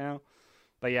there right now.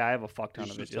 But yeah, I have a fuck ton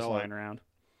You of should it just sell lying it. around.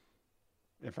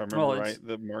 If I remember Well, right,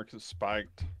 the market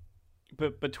spiked.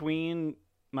 But between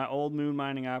my old moon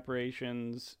mining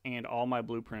operations and all my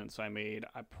blueprints I made,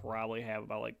 I probably have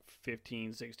about like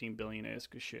 15, 16 billion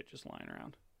ISK of shit just lying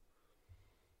around.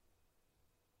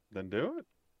 Then do it.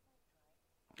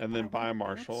 And then buy a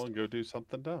Marshall and go do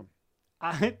something dumb.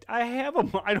 I have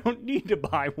them. I don't need to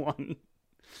buy one.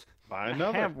 Buy I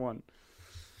another. have one.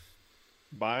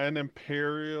 Buy an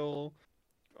Imperial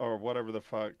or whatever the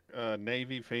fuck,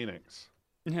 Navy Phoenix.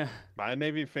 Yeah. Buy a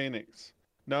Navy Phoenix.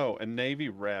 No, a Navy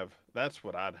Rev. That's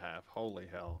what I'd have. Holy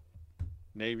hell.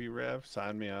 Navy Rev,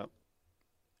 sign me up.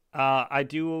 I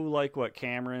do like what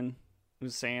Cameron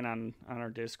was saying on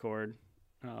our Discord.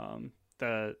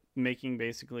 The making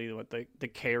basically what the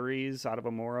carries out of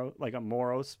a Moro, like a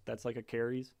Moros that's like a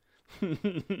carries.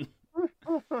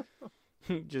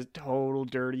 Just total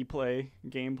dirty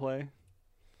gameplay.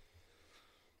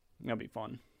 That'll be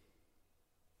fun.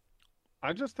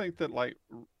 I just think that like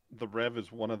the Rev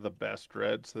is one of the best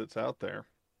dreads that's out there.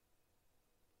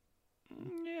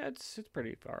 Yeah, it's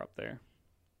pretty far up there.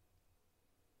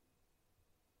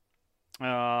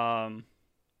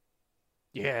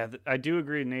 Yeah, I do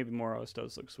agree. Navy Moros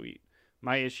does look sweet.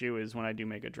 My issue is when I do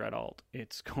make a dread alt,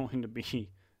 it's going to be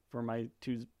for my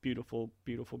two beautiful,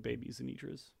 beautiful babies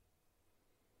Anitras.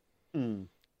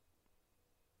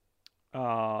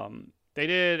 They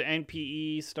did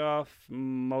NPE stuff.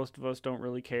 Most of us don't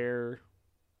really care.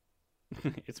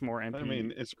 It's more NPE. I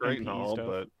mean, it's great and NPE all, stuff.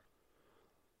 but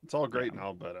it's all great and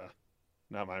all, but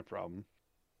not my problem.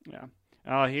 Yeah.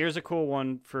 Here's a cool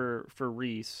one for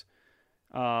Reece.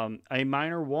 A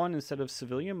minor 1 instead of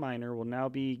civilian minor will now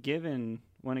be given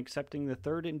when accepting the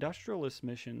 3rd industrialist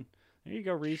mission. There you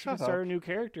go, Reece. You can start a new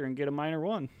character and get a minor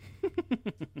 1.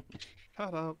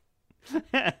 Shut up.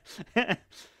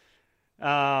 Minor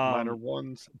Minor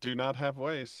 1s do not have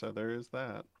waste, so there is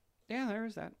that. Yeah, there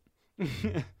is that.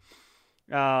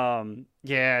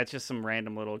 Yeah, it's just some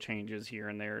random little changes here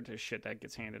and there to shit that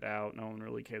gets handed out. No one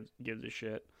really gives a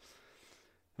shit.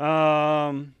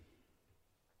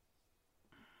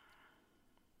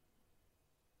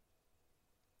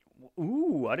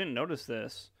 Ooh, I didn't notice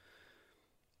this.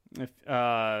 If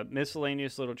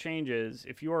miscellaneous little changes.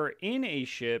 If you are in a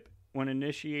ship when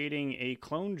initiating a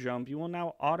clone jump, you will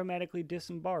now automatically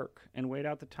disembark and wait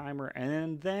out the timer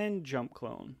and then jump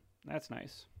clone. That's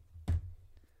nice.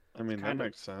 I mean, that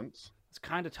makes sense. It's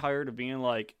kind of tired of being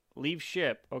like, leave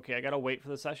ship. Okay, I gotta wait for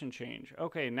the session change.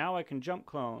 Okay, now I can jump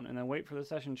clone and then wait for the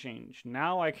session change.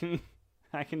 Now I can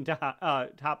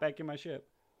hop back in my ship.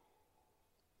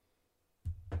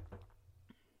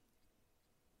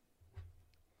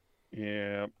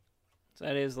 Yeah. So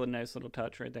that is a nice little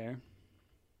touch right there.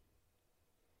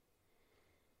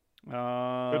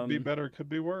 Could be better, could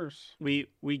be worse. We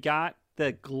got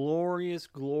the glorious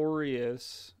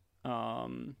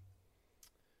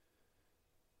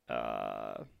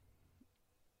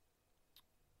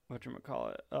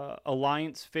whatchamacallit,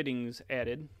 alliance fittings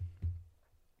added.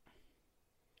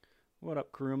 What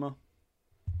up, Kuruma?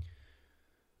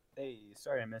 Hey,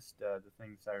 sorry I missed the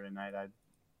thing Saturday night. I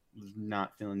was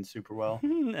not feeling super well.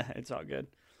 It's all good.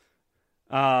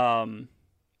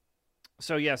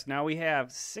 So yes, now we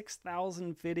have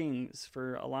 6,000 fittings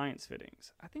for alliance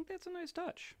fittings. I think that's a nice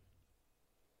touch.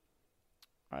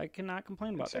 I cannot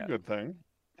complain about that. It's a good thing.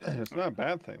 It's not a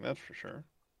bad thing, that's for sure.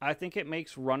 I think it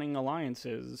makes running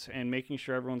alliances and making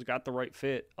sure everyone's got the right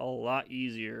fit a lot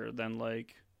easier than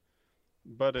like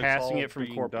but it's passing all it from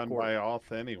being corp to done corp. by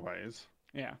auth anyways.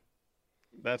 Yeah.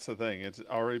 That's the thing. It's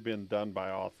already been done by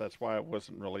auth. That's why it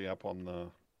wasn't really up on the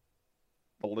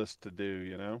list to do,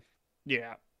 you know?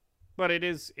 Yeah. But it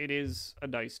is a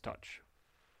nice touch.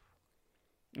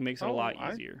 It makes it a lot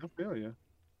easier. I feel you.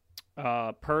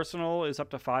 Personal is up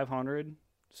to 500.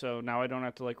 So now I don't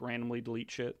have to like randomly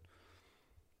delete shit,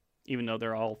 even though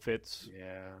they're all fits.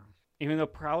 Yeah. Even though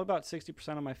probably about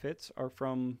 60% of my fits are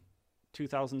from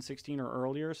 2016 or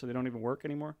earlier, so they don't even work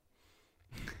anymore.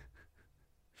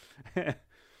 I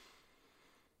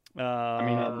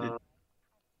mean,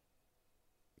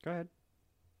 Go ahead.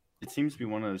 it seems to be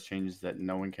one of those changes that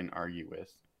no one can argue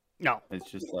with. No. It's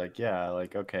just like, yeah,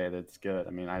 like, okay, that's good.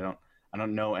 I mean, I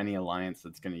don't know any alliance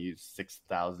that's going to use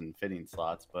 6,000 fitting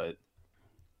slots, but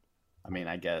I mean,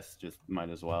 I guess just might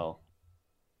as well.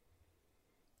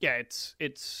 Yeah,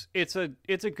 it's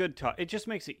a good touch. It just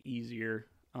makes it easier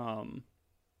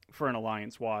for an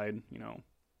alliance wide, you know,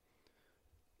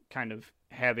 kind of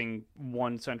having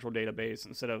one central database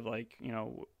instead of like, you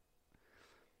know,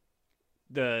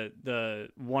 the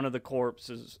one of the corps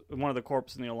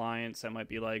in the alliance that might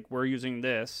be like, we're using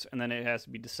this, and then it has to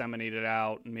be disseminated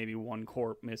out, and maybe one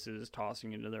corp misses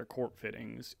tossing into their corp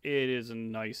fittings. It is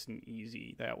nice and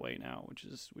easy that way now, which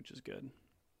is good.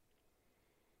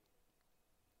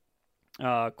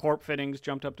 Corp fittings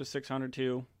jumped up to 600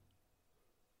 too,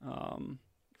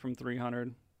 from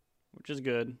 300, which is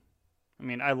good. I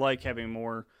mean, I like having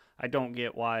more. I don't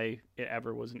get why it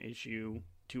ever was an issue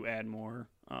to add more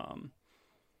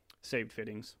saved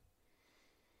fittings.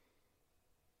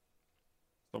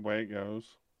 The way it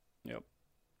goes. Yep.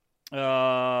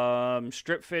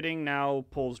 Strip fitting now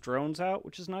pulls drones out,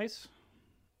 which is nice.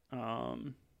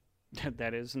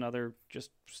 That is another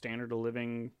just standard of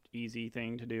living, easy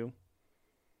thing to do.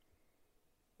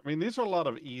 I mean, these are a lot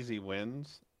of easy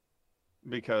wins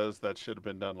because that should have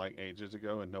been done like ages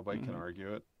ago and nobody can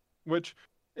argue it, which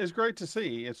is great to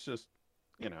see. It's just,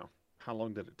 you know, how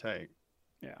long did it take?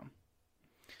 Yeah.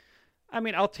 I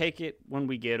mean, I'll take it when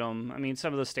we get them. I mean,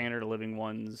 some of the standard of living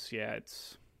ones, yeah,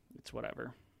 it's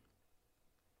whatever.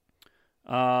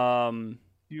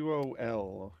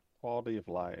 QOL, quality of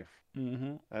life.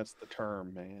 Mm-hmm. That's the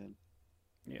term, man.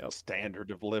 Yep.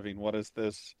 Standard of living. What is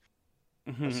this?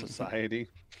 A society?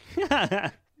 You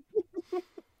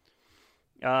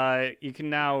can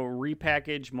now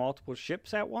repackage multiple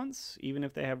ships at once, even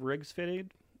if they have rigs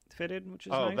fitted, which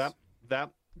is nice.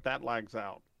 that lags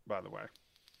out, by the way.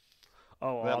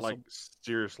 Oh, that also, like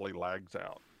seriously lags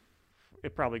out.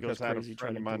 It probably goes Because I had crazy a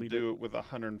trying friend to of mine delete do it. it with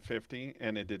 150,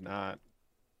 and it did not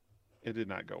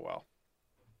go well.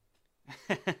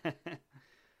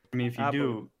 I mean, if you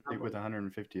do it with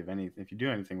 150 of anything, if you do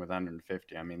anything with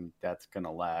 150, I mean, that's gonna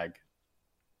lag.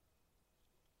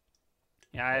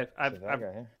 Yeah,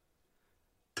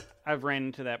 I've ran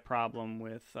into that problem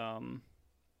with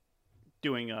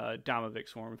doing Domovic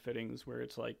swarm fittings where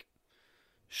it's like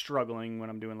struggling when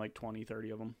I'm doing like 20,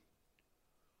 30 of them.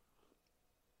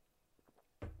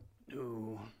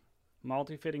 Ooh.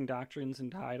 Multi-fitting doctrines and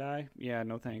tie-dye? Yeah,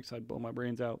 no thanks. I'd blow my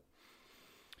brains out.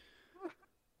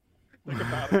 Think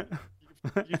about it.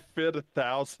 You fit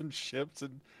 1,000 ships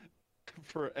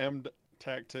for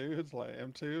TAC 2. It's like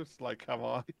M2. It's like, come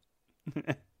on.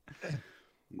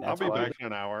 I'll be back in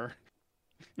an hour.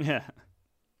 Yeah.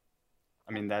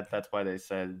 I mean, that's why they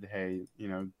said, hey, you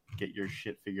know, get your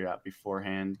shit figured out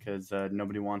beforehand, because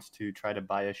nobody wants to try to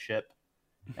buy a ship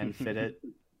and fit it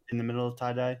in the middle of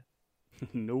tie-dye.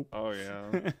 Nope. Oh,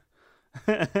 yeah.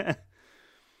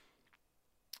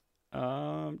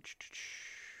 I'm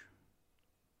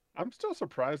still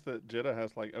surprised that Jeddah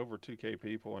has like over 2K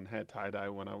people and had tie-dye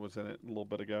when I was in it a little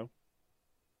bit ago.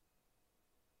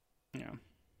 Yeah.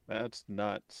 That's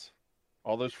nuts.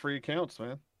 All those free accounts,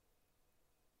 man.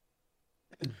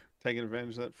 Taking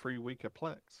advantage of that free week of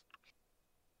Plex.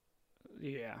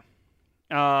 Yeah.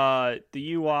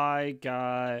 The UI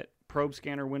got probe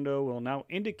scanner window will now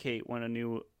indicate when a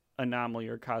new anomaly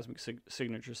or cosmic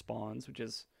signature spawns, which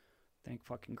is, thank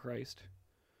fucking Christ.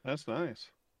 That's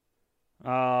nice.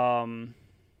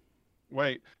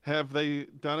 Wait, have they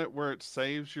done it where it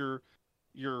saves your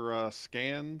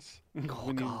scans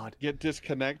when you get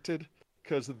disconnected?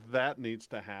 Because that needs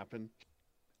to happen.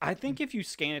 I think if you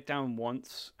scan it down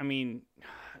once, I mean,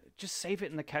 just save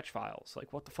it in the catch files.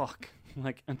 Like, what the fuck?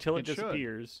 Like, until it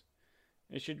disappears.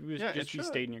 It should just be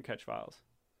stayed in your catch files.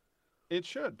 It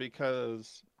should,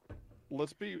 because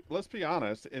let's be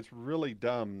honest, it's really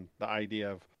dumb, the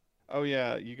idea of, oh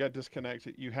yeah, you got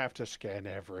disconnected, you have to scan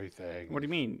everything. What do you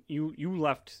mean? You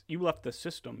left the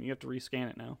system. You have to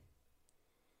rescan it now.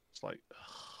 It's like,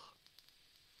 ugh.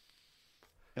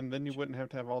 And then you wouldn't have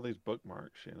to have all these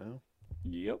bookmarks, you know?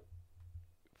 Yep.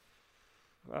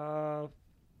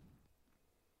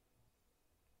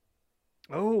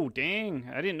 Oh, dang.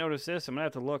 I didn't notice this. I'm going to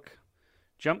have to look.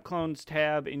 Jump Clones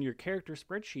tab in your character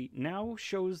spreadsheet now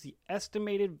shows the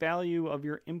estimated value of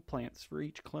your implants for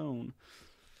each clone.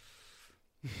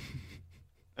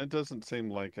 It doesn't seem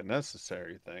like a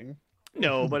necessary thing.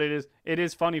 No, but it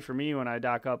is funny for me when I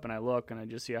dock up and I look and I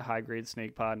just see a high grade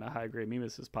snake pod and a high grade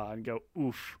mimesis pod and go,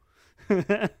 oof.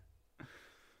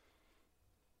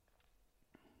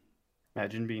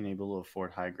 Imagine being able to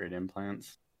afford high grade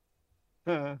implants.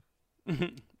 Huh.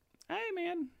 Hey,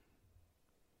 man.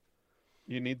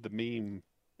 You need the meme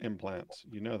implants.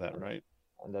 You know that, right?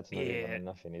 And that's not Yeah. even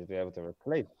enough. You need to be able to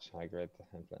replace high-grade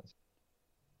implants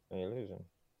when you lose them.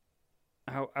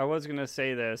 I was gonna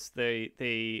say this.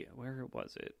 They where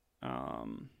was it?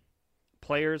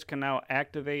 Players can now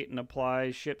activate and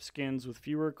apply ship skins with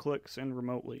fewer clicks and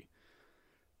remotely.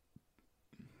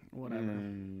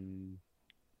 Whatever.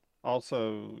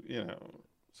 Also,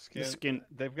 Skin.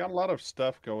 They've got a lot of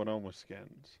stuff going on with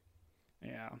skins.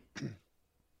 Yeah.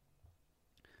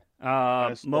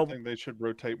 I still Mobile. think they should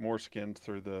rotate more skins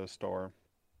through the store.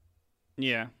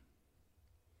 Yeah.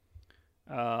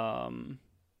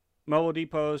 Mobile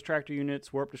depots, tractor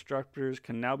units, warp disruptors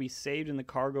can now be saved in the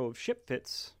cargo of ship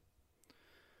fits,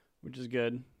 which is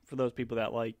good for those people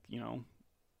that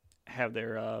have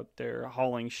their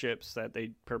hauling ships that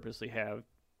they purposely have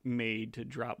made to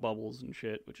drop bubbles and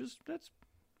shit.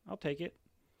 I'll take it.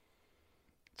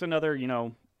 It's another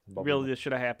really this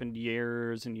should have happened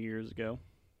years and years ago.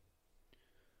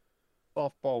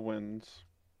 Softball wins.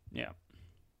 Yeah.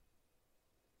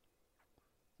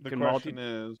 The Can question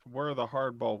is, where are the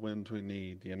hardball wins we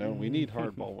need? We need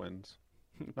hardball wins,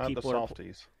 not the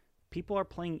softies. People are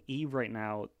playing Eve right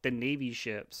now. The Navy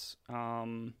ships.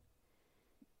 Yeah,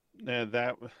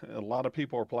 that a lot of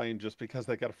people are playing just because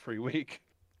they got a free week.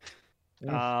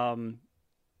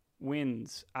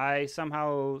 Wins. I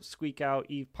somehow squeak out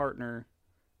Eve partner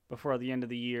before the end of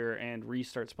the year and Reece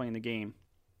starts playing the game.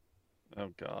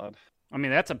 Oh God. I mean,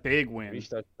 that's a big win.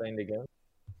 Restart playing the game.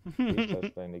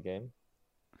 Restart playing the game.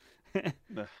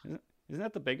 Isn't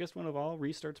that the biggest one of all?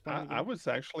 Restarts playing the game?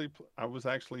 I was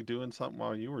actually doing something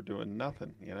while you were doing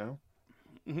nothing.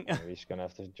 He's gonna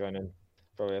have to join in.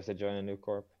 Probably have to join a new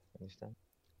corp. Understand?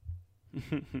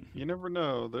 You never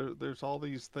know. There's all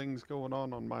these things going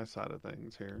on my side of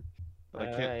things here that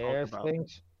I I can't hear talk about.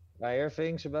 I hear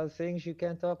things about things you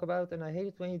can't talk about, and I hate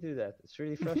it when you do that. It's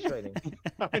really frustrating.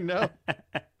 I know.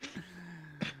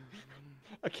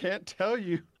 I can't tell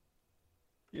you.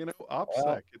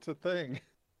 OPSEC, it's a thing.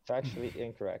 Factually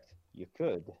incorrect. You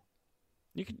could.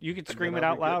 You could And scream then it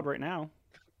I'll out be loud getting right now.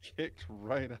 Kicked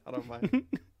right out of my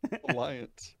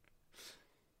alliance.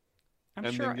 I'm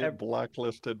And sure then get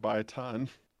blacklisted by a ton.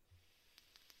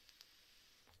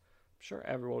 sure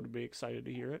everyone would be excited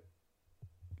to hear it.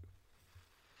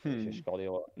 Scully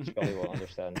will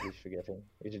understand. He's forgiving.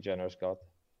 He's a generous god.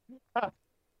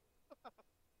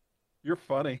 You're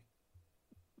funny.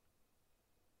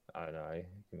 I don't know.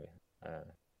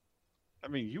 I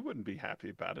mean, you wouldn't be happy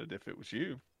about it if it was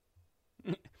you.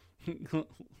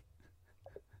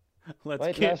 Let's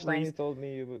Wait, get last time you Reece. told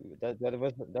me that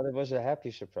it was a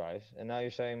happy surprise, and now you're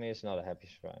saying me it's not a happy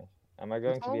surprise. Am I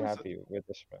going It's to be always happy with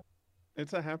the surprise?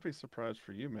 It's a happy surprise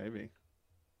for you, maybe.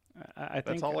 I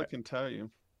That's think all I can tell you.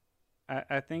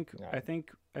 I think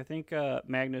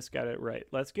Magnus got it right.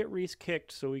 Let's get Reece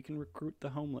kicked so we can recruit the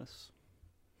homeless.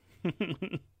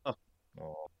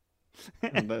 Oh,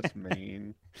 That's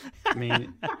mean. I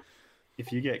mean,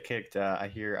 if you get kicked, I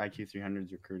hear IQ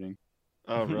 300's recruiting.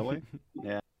 Oh, really?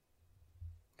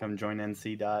 Come join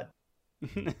NC Dot.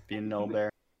 Be a null bear.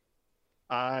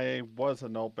 I was a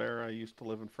null bear. I used to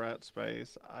live in frat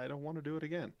space. I don't want to do it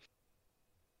again.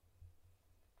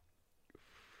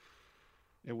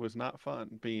 It was not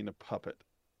fun being a puppet.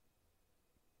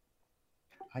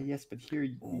 Yes, but here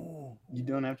you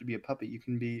don't have to be a puppet. You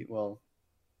can be, well,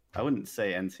 I wouldn't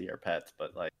say NC are pets,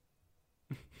 but like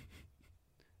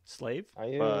Slave? are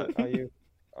you But-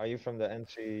 are you from the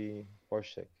NC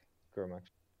Porsche KuramaX?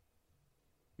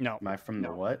 No, am I from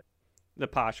the what? the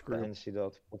posh The group. NC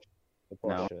dot the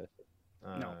No. Porsche.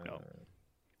 No.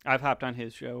 I've hopped on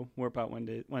his show, Warp Out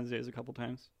Wednesdays a couple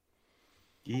times.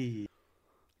 Yee.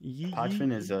 Yee.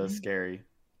 Podfin is scary.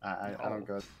 I don't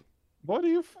go. What are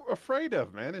you afraid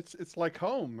of, man? It's like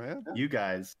home, man. You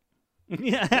guys.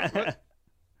 Yeah.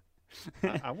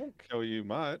 I won't kill you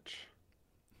much.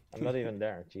 I'm not even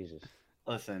there. Jesus.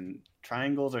 Listen,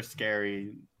 triangles are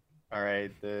scary. All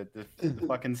right, the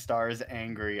fucking star is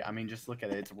angry. I mean, just look at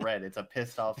it. It's red. It's a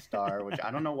pissed off star, which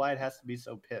I don't know why it has to be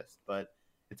so pissed, but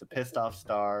it's a pissed off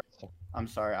star. I'm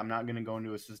sorry. I'm not gonna go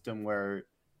into a system where.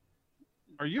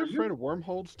 Are you afraid of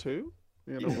wormholes too?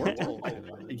 Wormholes.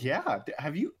 Yeah.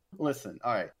 Have you listen?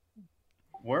 All right.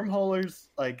 Wormholers,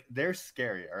 like, they're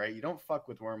scary. All right, you don't fuck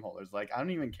with wormholers. Like, I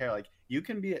don't even care. Like, you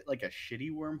can be like a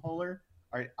shitty wormholer,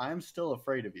 all right, I'm still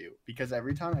afraid of you because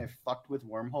every time I've fucked with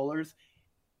wormholers,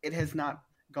 it has not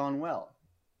gone well.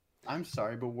 I'm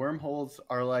sorry, but wormholes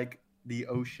are like the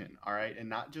ocean, all right? And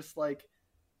not just like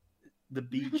the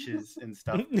beaches and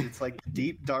stuff. It's like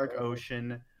deep, dark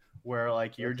ocean where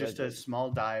like you're just a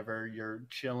small diver, you're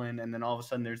chilling, and then all of a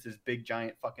sudden there's this big,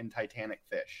 giant fucking Titanic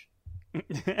fish.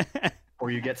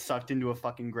 Or you get sucked into a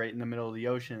fucking grate in the middle of the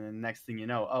ocean, and the next thing you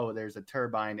know, oh, there's a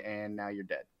turbine, and now you're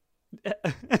dead.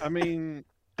 I mean,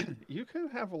 you can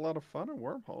have a lot of fun in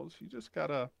wormholes. You just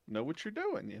gotta know what you're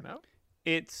doing, you know?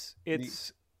 It's the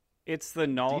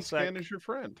D-scan is your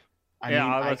friend.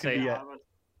 I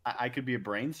could be a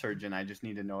brain surgeon. I just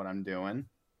need to know what I'm doing.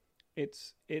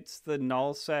 It's the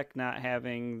nullsec not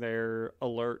having their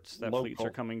alerts that fleets are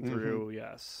coming through.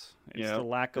 Yes, it's the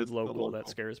lack of local that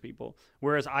scares people.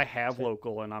 Whereas I have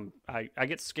local, and I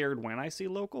get scared when I see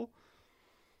local.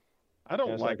 I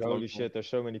don't like holy local. Shit. There's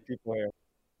so many people here.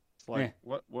 It's like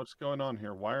what's going on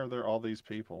here? Why are there all these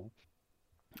people?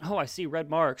 Oh, I see red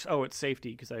marks. Oh, it's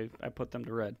safety because I put them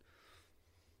to red.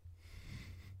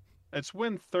 It's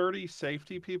when 30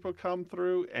 safety people come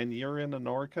through and you're in an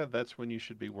orca, that's when you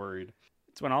should be worried.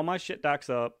 It's when all my shit docks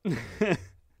up.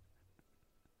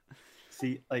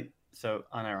 See, like, so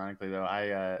unironically though,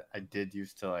 I did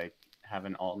used to like have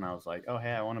an alt and I was like, oh,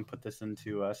 hey, I want to put this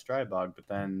into Strybog, but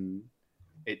then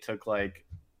it took like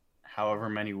however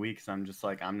many weeks. I'm just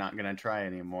like, I'm not going to try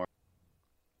anymore.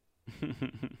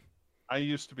 I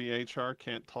used to be HR,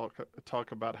 can't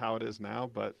talk about how it is now,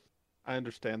 but I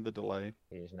understand the delay.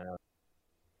 He's now.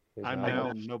 I'm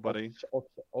now nobody.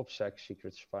 OPSEC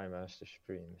Secret Spy Master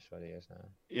Supreme is what he is now.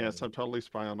 Yes, I'm totally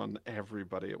spying on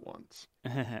everybody at once.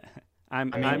 It's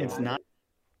not.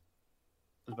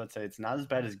 I was about to say it's not as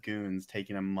bad as Goons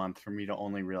taking a month for me to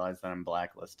only realize that I'm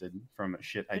blacklisted from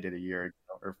shit I did a year ago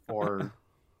or 4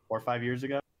 or 5 years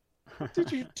ago. What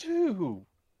did you do?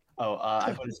 Oh,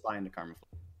 I put a spy into Karma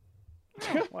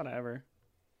Fleet. Whatever.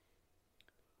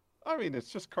 I mean, it's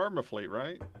just Karma Fleet,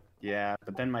 right? Yeah,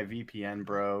 but then my VPN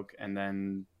broke, and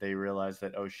then they realized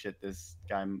that, oh shit, this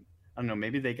guy. I don't know.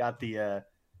 Maybe they got the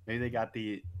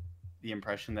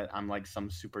impression that I'm like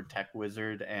some super tech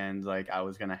wizard, and like I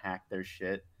was gonna hack their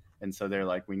shit, and so they're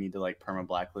like, we need to like perma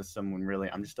blacklist them. When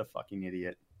really, I'm just a fucking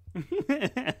idiot.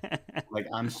 Like,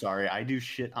 I'm sorry, I do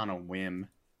shit on a whim.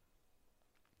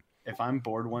 If I'm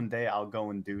bored one day, I'll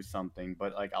go and do something,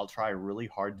 but like I'll try really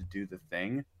hard to do the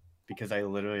thing because I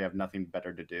literally have nothing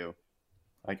better to do.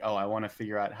 Like, oh, I want to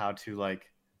figure out how to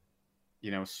like,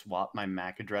 swap my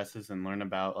MAC addresses and learn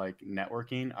about like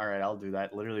networking. All right, I'll do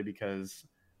that literally because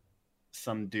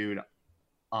some dude not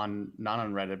on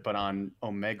Reddit, but on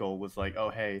Omegle was like, oh,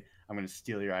 hey, I'm going to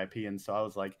steal your IP. And so I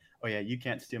was like, oh yeah, you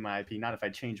can't steal my IP. Not if I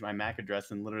change my MAC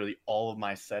address and literally all of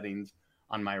my settings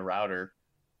on my router.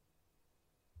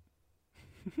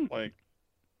 Like,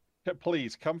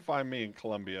 please come find me in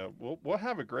Colombia. We'll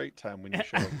have a great time when you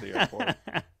show up at the airport.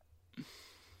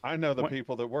 I know the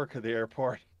people that work at the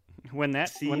airport. When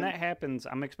that happens,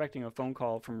 I'm expecting a phone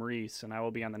call from Reece, and I will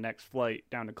be on the next flight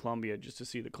down to Colombia just to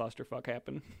see the clusterfuck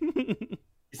happen.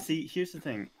 See, here's the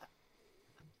thing.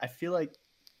 I feel like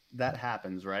that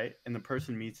happens, right? And the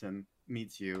person meets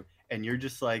you, and you're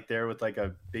just like there with like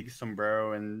a big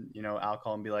sombrero and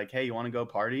alcohol, and be like, hey, you want to go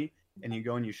party? And you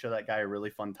go and you show that guy a really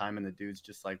fun time, and the dude's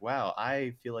just like, wow,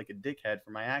 I feel like a dickhead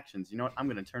for my actions. You know what? I'm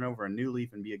going to turn over a new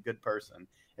leaf and be a good person.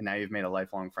 And now you've made a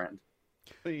lifelong friend.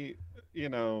 See, you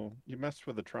messed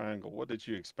with the triangle. What did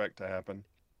you expect to happen?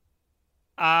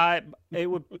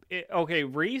 Okay,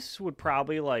 Reece would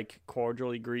probably like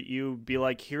cordially greet you, be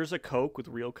like, here's a Coke with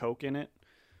real Coke in it.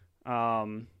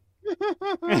 And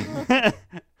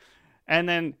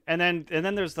then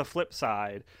there's the flip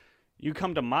side. You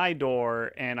come to my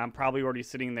door, and I'm probably already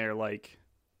sitting there,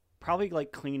 probably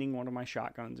cleaning one of my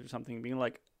shotguns or something, being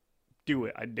like, do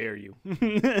it, I dare you.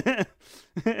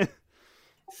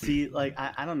 See, like,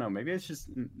 I don't know,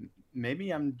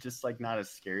 maybe I'm just like not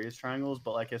as scary as triangles,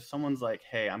 but like if someone's like,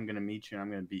 hey, I'm gonna meet you and I'm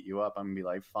gonna beat you up, I'm gonna be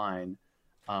like, fine,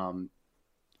 I'm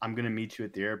gonna meet you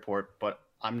at the airport, but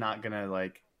I'm not gonna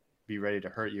like be ready to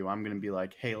hurt you. I'm gonna be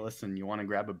like, hey, listen, you want to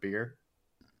grab a beer?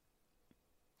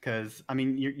 Because, I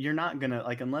mean, you're not going to,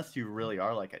 like, unless you really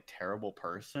are, like, a terrible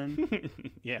person.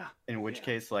 Yeah. In which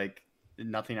case, like,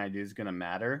 nothing I do is going to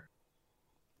matter.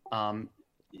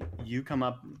 You come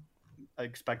up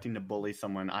expecting to bully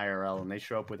someone IRL, and they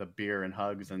show up with a beer and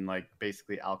hugs and, like,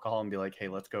 basically alcohol and be like, hey,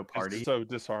 let's go party. It's so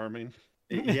disarming.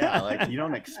 Yeah, like, you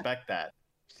don't expect that.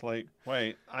 It's like,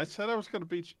 wait, I said I was going to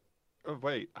beat you. Oh,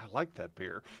 wait, I like that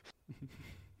beer.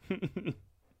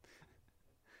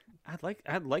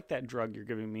 I'd like that drug you're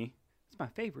giving me. It's my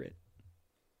favorite.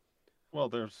 Well,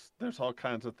 there's all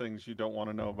kinds of things you don't want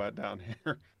to know about down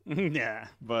here, Yeah.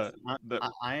 but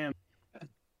I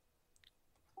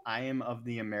am of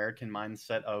the American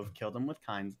mindset of kill them with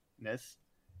kindness,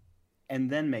 and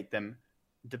then make them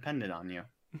dependent on you.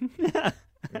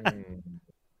 Mm.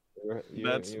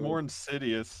 that's You more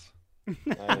insidious.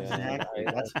 Exactly.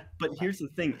 But here's the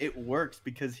thing: it works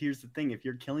because here's the thing: if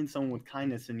you're killing someone with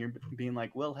kindness and you're being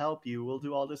like, "We'll help you, we'll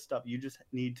do all this stuff," you just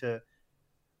need to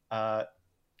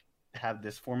have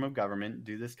this form of government,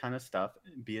 do this kind of stuff,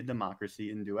 be a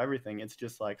democracy, and do everything. It's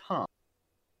just like, huh?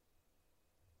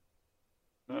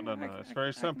 No. It's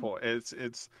very simple. It's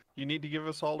you need to give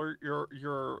us all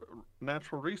your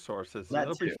natural resources. That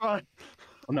It'll be too. fine.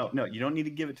 No, you don't need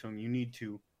to give it to them. You need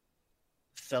to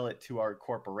sell it to our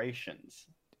corporations.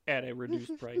 At a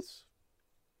reduced price.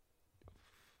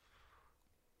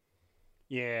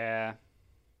 Yeah.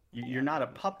 You're not a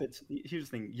puppet. Here's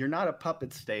the thing: you're not a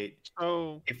puppet state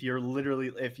So if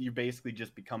you basically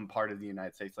just become part of the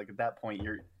United States. Like at that point,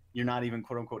 you're not even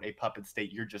quote unquote a puppet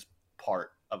state. You're just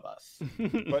part of us.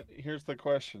 but here's the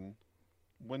question: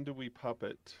 when do we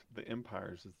puppet the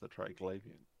empires as the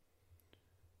Triglavian?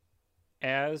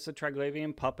 As a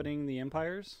Triglavian puppeting the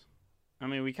empires? I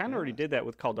mean, we kind of already Yeah. did that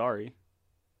with Kaldari.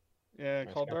 Yeah,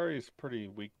 Nice Kaldari's pretty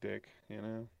weak dick, you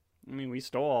know. I mean, we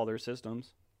stole all their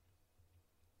systems.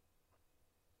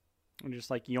 And just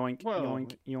like yoink, Well,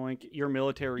 yoink, yoink. Your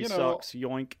military you know- sucks,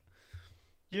 yoink.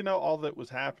 You know, all that was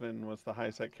happening was the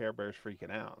high-sec Care Bears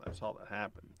freaking out. That's all that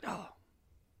happened. Oh.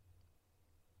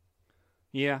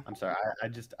 Yeah. I'm sorry.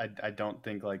 I don't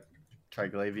think like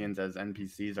Triglavians as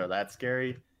NPCs are that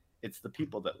scary. It's the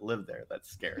people that live there that's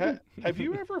scary. Have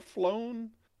you ever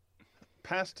flown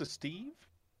past to Steve?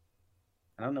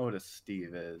 I don't know what a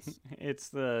Steve is. It's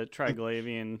the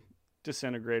Triglavian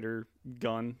disintegrator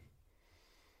gun.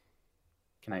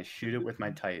 Can I shoot it with my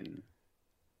Titan?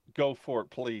 Go for it,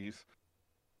 please.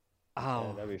 Yeah,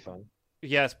 Oh. that'd be fun.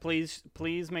 Yes, please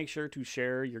make sure to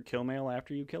share your kill mail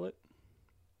after you kill it.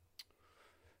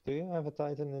 Do you have a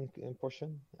Titan in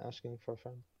portion? Asking for a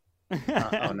friend.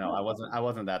 Oh no, I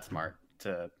wasn't that smart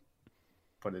to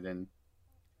put it in.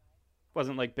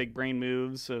 Wasn't like big brain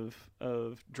moves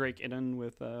of Drake Iden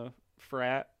with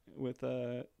Frat with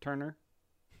Turner.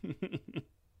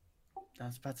 I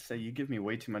was about to say you give me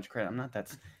way too much credit. I'm not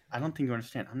that. I don't think you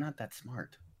understand. I'm not that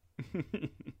smart.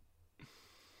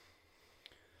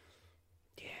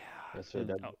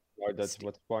 Oh, That's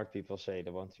what smart people say.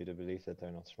 They want you to believe that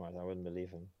they're not smart. I wouldn't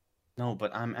believe them. No,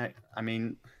 but I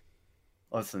mean,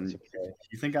 listen. It's okay.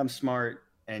 If you think I'm smart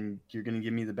and you're gonna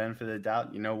give me the benefit of the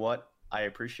doubt, you know what? I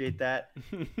appreciate that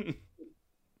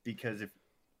because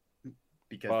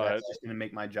that's just gonna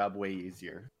make my job way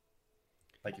easier.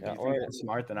 Like if Yeah, you think I'm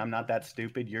smart, then I'm not that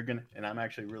stupid. And I'm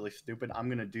actually really stupid. I'm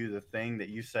gonna do the thing that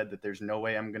you said that there's no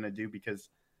way I'm gonna do because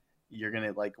you're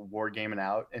gonna like war game it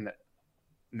out and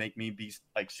make me be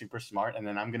like super smart, and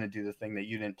then I'm gonna do the thing that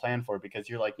you didn't plan for because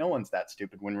you're like no one's that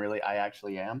stupid when really I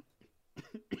actually am.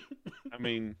 I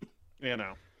mean, you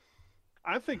know,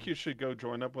 I think you should go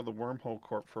join up with the Wormhole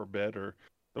Corp for a bit, or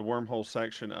the Wormhole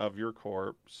section of your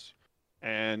corps,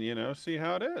 and you know, see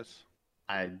how it is.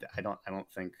 I don't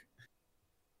think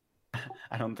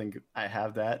I don't think I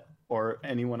have that or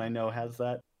anyone I know has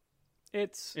that.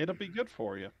 It'll be good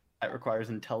for you. That requires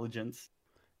intelligence.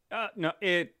 No,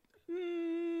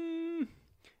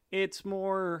 it's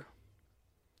more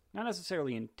not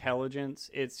necessarily intelligence.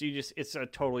 It's a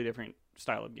totally different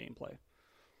style of gameplay,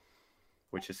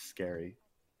 Which is scary.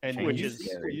 And Which you, is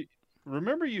you,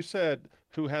 remember you said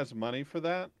who has money for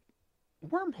that?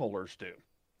 Wormholers do.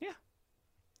 Yeah.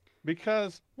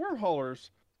 Because wormholers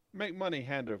make money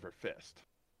hand over fist.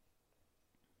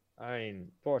 I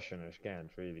mean, portioners can't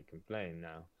really complain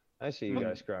now. I see you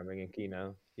guys cramming in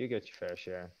Kino. You get your fair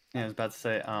share. Yeah, I was about to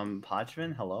say,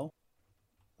 Podgman, hello?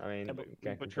 I mean, Yeah,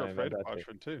 can't but you're complain afraid of about that.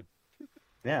 Podgman too.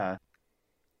 Yeah.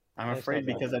 I'm Yeah, it's afraid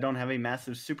not bad. because I don't have a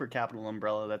massive super capital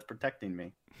umbrella that's protecting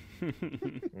me.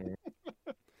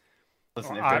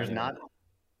 Listen,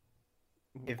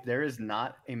 if there is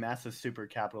not a massive super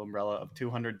capital umbrella of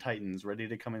 200 titans ready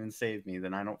to come in and save me,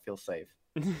 then I don't feel safe.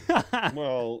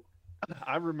 Well,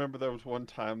 I remember there was one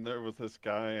time there was this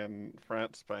guy in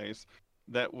France space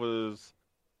that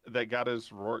got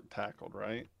his Rourke tackled,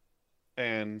 right?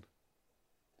 And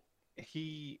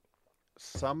he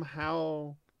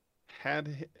somehow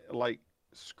had like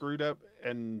screwed up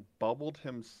and bubbled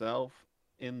himself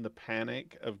in the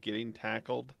panic of getting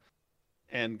tackled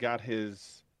and got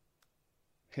his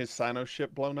Sino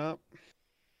ship blown up.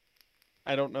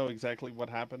 I don't know exactly what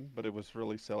happened, but it was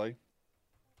really silly.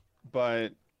 But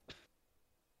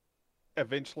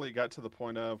eventually it got to the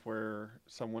point of where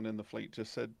someone in the fleet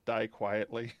just said, "Die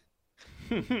quietly."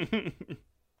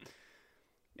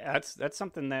 Yeah, that's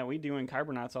something that we do in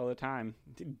Cybernauts all the time.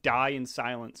 Die in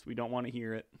silence. We don't want to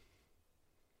hear it.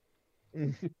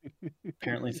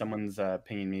 Apparently, someone's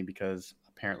pinging me because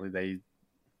apparently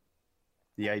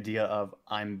the idea of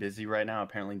I'm busy right now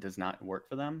apparently does not work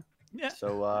for them. Yeah.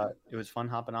 So it was fun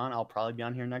hopping on. I'll probably be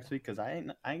on here next week because I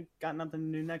ain't got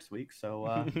nothing to do next week.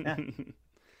 So yeah.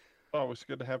 Oh, it's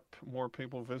good to have more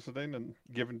people visiting and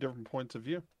giving different points of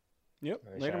view. Yep. I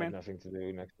wish Later, I had man. nothing to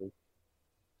do next week.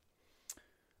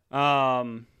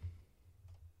 That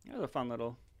was a fun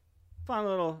little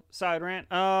side rant.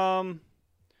 I'm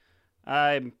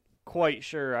quite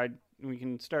sure we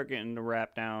can start getting into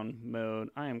wrap down mode.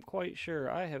 I am quite sure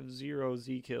I have 0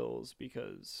 Z kills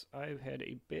because I've had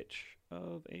a bitch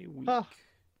of a week. Huh.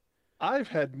 I've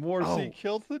had more Oh. Z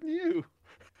kills than you.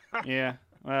 Yeah.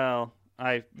 Well,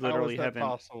 I literally How is that haven't.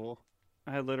 possible?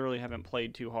 I literally haven't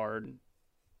played too hard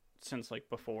since like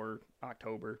before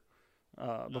October,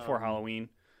 before Halloween.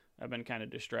 I've been kind of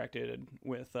distracted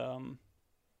with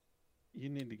You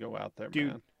need to go out there, Dude,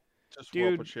 man. Just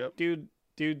whoop a ship.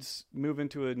 dude's moving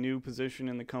to a new position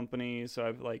in the company, so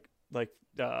I've like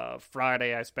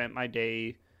Friday I spent my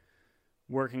day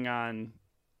working on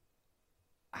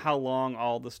how long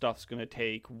all the stuff's going to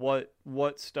take, what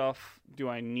stuff do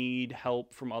I need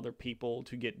help from other people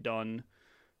to get done.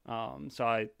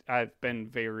 So I've been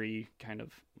very kind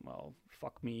of, well,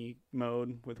 fuck me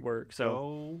mode with work.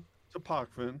 So Go to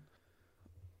Pockfin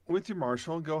with your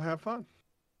marshal and go have fun.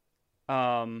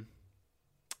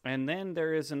 and then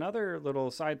there is another little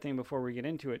side thing before we get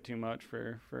into it too much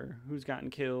for who's gotten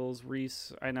kills.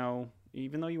 Reece, I know,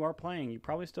 even though you are playing, you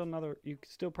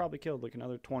still probably killed like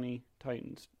another 20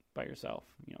 Titans by yourself,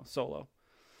 solo.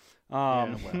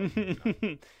 Yeah,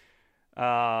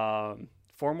 4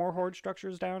 more horde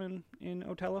structures down in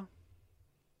Otella.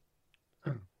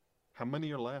 How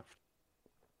many are left?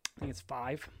 I think it's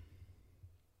 5.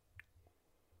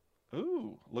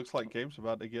 Ooh, looks like Gabe's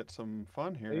about to get some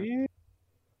fun here. Yeah.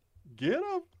 Get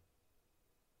him!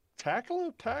 Tackle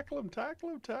him! Tackle him! Tackle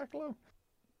him! Tackle him!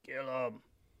 Kill them.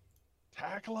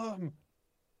 Tackle him!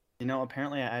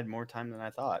 Apparently I had more time than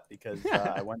I thought because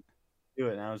I went to do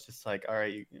it and I was just like, all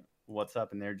right, what's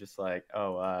up? And they're just like,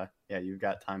 oh, yeah, you've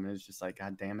got time. And it's just like,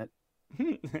 God damn it.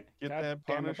 Get God that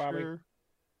damn it, Bobby. Punisher.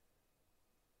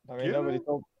 I mean, Get nobody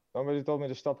him. told me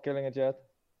to stop killing it yet.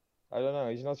 I don't know.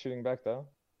 He's not shooting back though.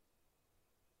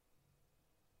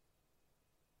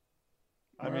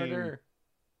 I mean, Murder.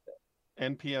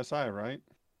 NPSI, right?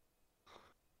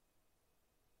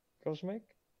 Cosmic?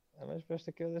 Am I supposed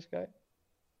to kill this guy?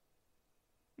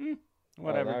 Oh,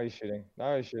 Whatever. now he's shooting.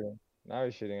 Now he's shooting. Now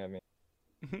he's shooting at me.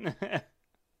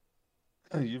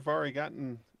 You've already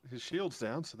gotten his shields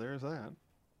down, so there's that.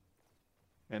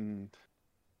 And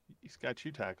he's got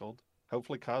you tackled.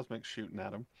 Hopefully Cosmic's shooting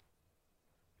at him.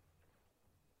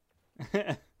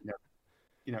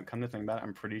 Come to think about it,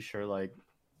 I'm pretty sure like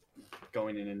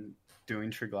going in and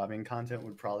doing Triglavian content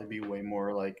would probably be way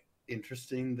more like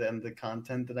interesting than the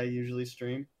content that I usually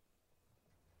stream.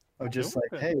 Of just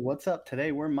like, hey, what's up?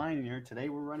 Today we're mining here. Today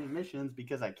we're running missions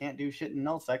because I can't do shit in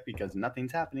nullsec because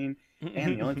nothing's happening.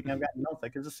 And the only thing I've got in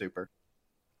nullsec is a super.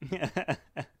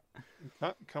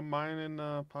 Come mine in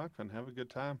Pockfin. Have a good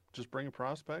time. Just bring a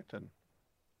prospect and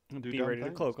do be dumb ready to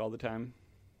things. cloak all the time.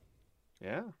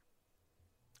 Yeah.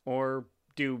 Or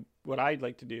do what I'd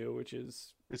like to do, which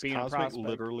is Is being a Cosmic prospect.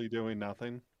 literally doing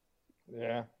nothing?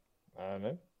 Yeah. I don't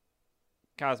know.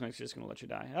 Cosmic's just going to let you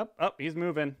die. Up, he's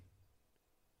moving.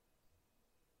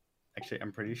 Actually,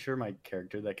 I'm pretty sure my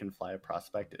character that can fly a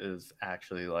prospect is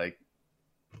actually like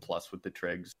plus with the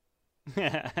trigs.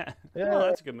 Yeah, well,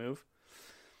 that's a good move.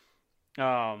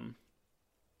 But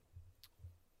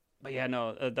yeah,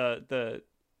 no,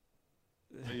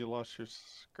 You lost your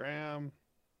scram.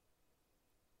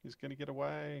 He's gonna get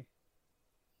away.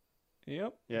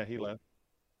 Yep. Yeah, he left.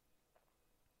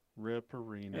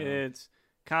 Ripperino. It's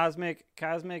Cosmic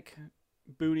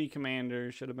Booty Commander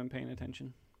should have been paying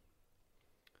attention.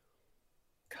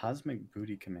 Cosmic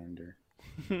Booty Commander.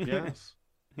 Yes.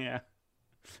 Yeah.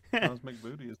 Cosmic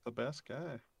Booty is the best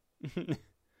guy.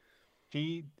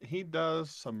 He does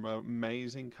some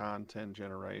amazing content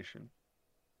generation.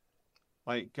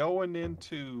 Like going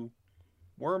into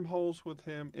wormholes with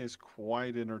him is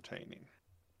quite entertaining.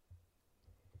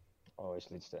 Always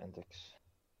leads to antics.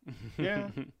 Yeah.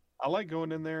 I like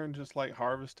going in there and just like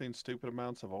harvesting stupid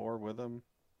amounts of ore with him,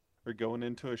 or going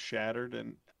into a shattered.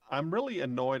 And I'm really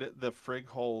annoyed at the frig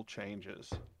hole changes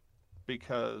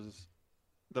because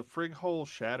the frig hole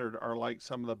shattered are like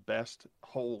some of the best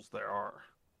holes there are.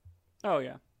 Oh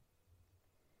yeah.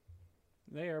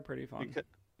 They are pretty fun.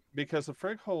 Because the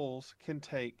frig holes can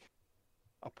take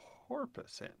a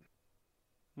porpoise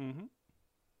in, Mm-hmm.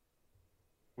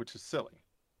 which is silly.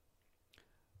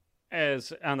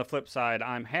 As on the flip side,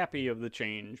 I'm happy of the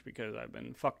change because I've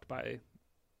been fucked by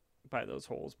those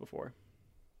holes before.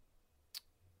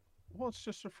 Well, it's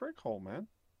just a frig hole, man.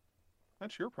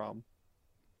 That's your problem.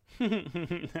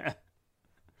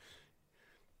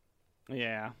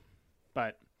 Yeah,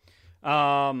 but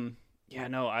yeah,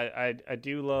 no, I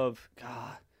do love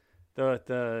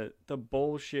the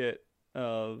bullshit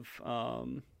of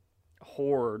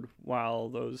horde while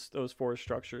those four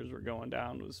structures were going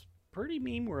down was pretty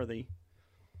meme worthy.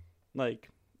 Like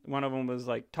one of them was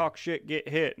like talk shit, get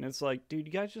hit, and it's like, dude,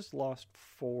 you guys just lost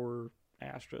 4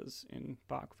 Astras in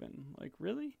Bachfin. Like,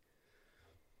 really?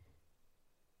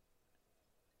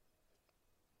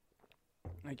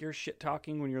 Like, you're shit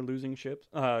talking when you're losing ships,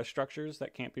 structures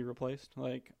that can't be replaced.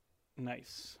 Like,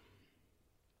 nice.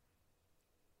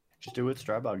 Just do what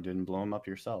Strybog did and blow him up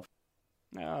yourself.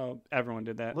 Oh, everyone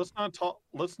did that. Let's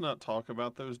not talk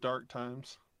about those dark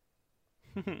times.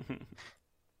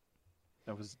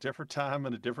 That was a different time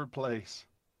and a different place.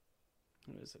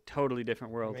 It was a totally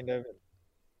different world.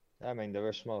 I mean, there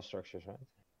were small structures, right?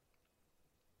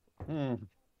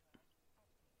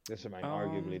 This, I mean,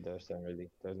 arguably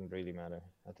doesn't really matter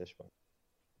at this point.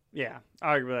 Yeah,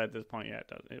 arguably at this point, yeah,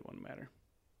 it wouldn't matter.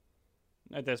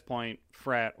 At this point,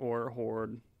 Frat or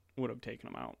Horde would have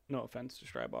taken them out. No offense to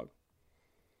Strybog.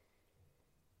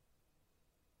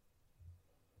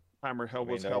 Timer Hell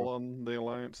was hell on the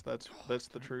Alliance. That's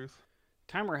the truth.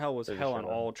 Timer Hell was hell on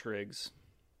all trigs.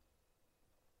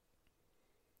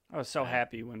 I was so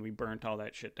happy when we burnt all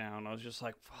that shit down. I was just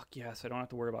like, fuck yes, I don't have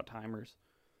to worry about timers.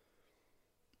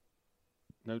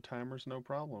 No timers, no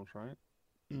problems, right?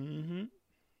 Mm-hmm.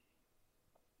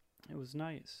 It was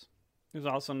nice. It was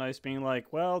also nice being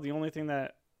like, well, the only thing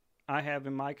that I have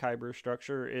in my Kyber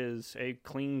structure is a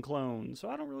clean clone, so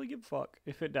I don't really give a fuck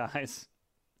if it dies.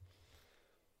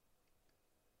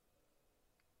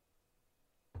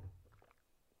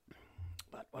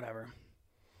 But whatever.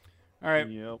 All right.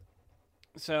 Yep.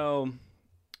 So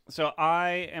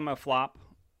I am a flop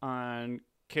on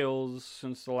kills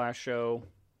since the last show.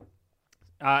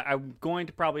 I'm going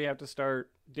to probably have to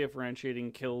start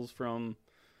differentiating kills from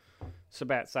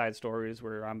Sabbat side stories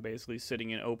where I'm basically sitting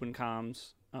in open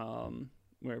comms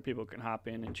where people can hop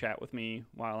in and chat with me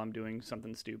while I'm doing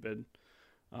something stupid.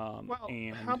 How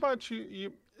about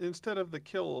you instead of the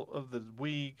kill of the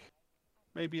week,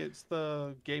 maybe it's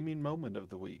the gaming moment of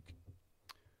the week?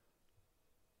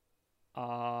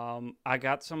 I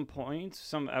got some points,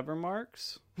 some ever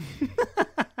marks.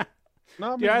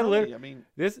 No, I mean,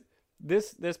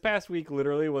 This past week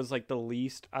literally was like the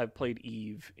least I've played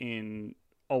Eve in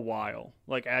a while.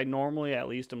 Like I normally at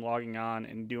least am logging on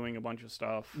and doing a bunch of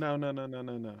stuff. No.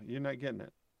 You're not getting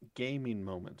it. Gaming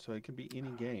moment, so it could be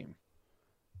any game.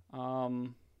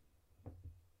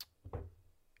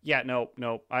 Yeah,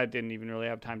 nope. I didn't even really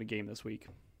have time to game this week.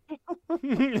 I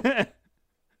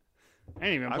didn't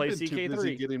even play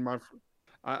CK3.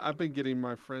 I've been getting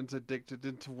my friends addicted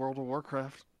into World of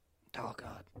Warcraft. Oh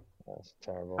God. That's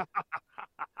terrible.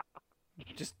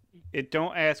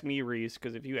 Don't ask me, Reece,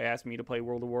 because if you ask me to play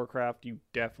World of Warcraft, you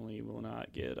definitely will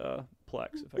not get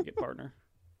Plex if I get partner.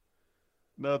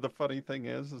 No, the funny thing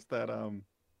is that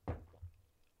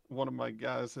one of my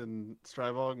guys in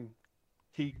Strybog,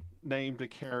 he named a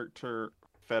character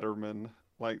Fetterman,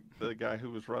 like the guy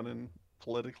who was running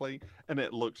politically, and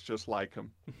it looks just like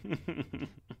him.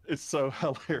 It's so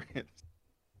hilarious.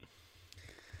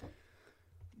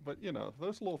 But,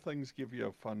 those little things give you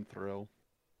a fun thrill.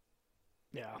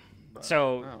 Yeah. But,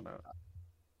 so, I don't know.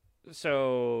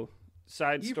 So,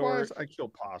 side story. I kill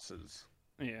posses.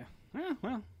 Yeah.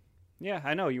 Well, yeah,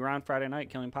 I know. You were on Friday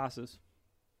night killing posses.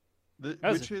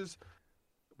 Which is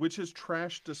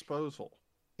trash disposal.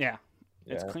 Yeah.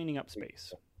 It's cleaning up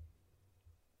space.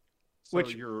 So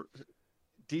your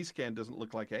D-scan doesn't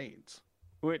look like AIDS.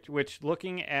 Which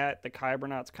looking at the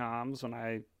Kybernauts comms when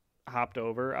I hopped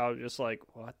over, I was just like,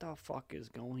 what the fuck is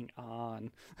going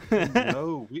on?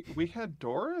 No, we had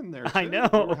Dora in there too. I know.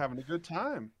 We were having a good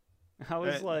time. I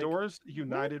was like, Dora's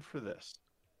united for this.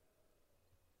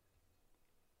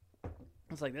 I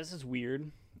was like, this is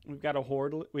weird. We've got a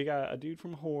Horde. We got a dude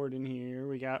from Horde in here.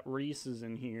 We got Reese's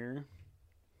in here.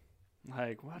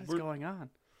 Like, what is going on?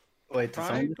 Wait,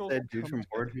 someone said dude from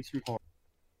Horde? Who's from Horde?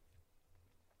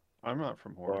 I'm not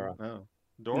from Horde. Dora. No.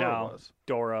 Dora was.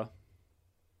 Dora.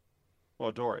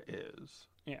 Well, Dora is.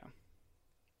 Yeah.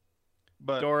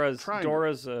 But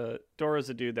Dora's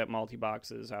a dude that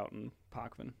multi-boxes out in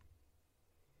Pakvan.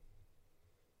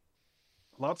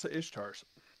 Lots of Ishtars.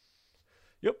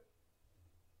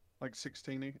 like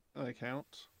 16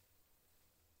 accounts.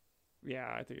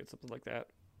 Yeah, I think it's something like that.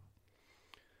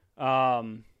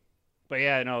 But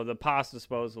yeah, no, the pasta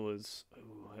disposal is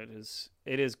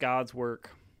it is God's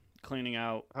work cleaning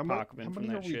out How Pachman from many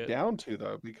are that we shit. down to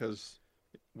though? Because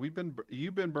you've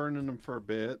been burning them for a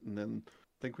bit, and then I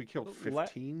think we killed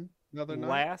 15 the other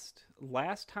night.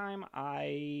 Last time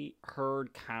I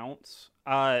heard counts,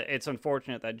 it's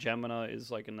unfortunate that Gemina is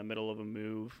like in the middle of a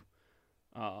move.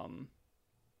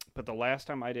 But the last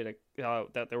time I did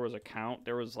that there was a count,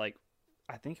 there was like,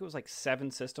 I think it was like 7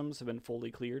 systems have been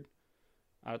fully cleared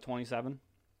out of 27.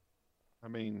 I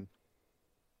mean,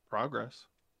 progress.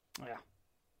 Yeah.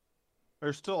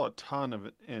 There's still a ton of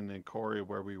it in Corey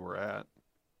where we were at,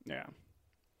 Yeah.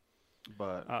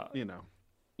 but you know.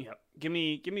 Yeah. Give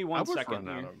me 1 second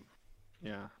here.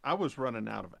 Yeah, I was running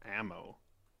out of ammo.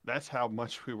 That's how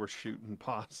much we were shooting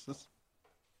pauses.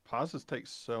 Pauses take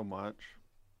so much.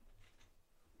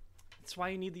 That's why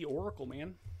you need the Oracle,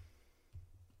 man.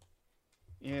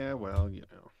 Yeah, well, you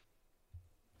know.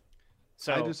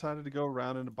 So I decided to go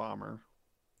around in a bomber.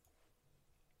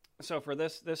 So for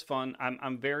this fun,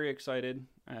 I'm very excited.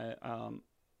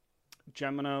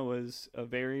 Gemina was a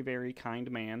very, very kind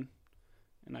man,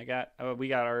 and we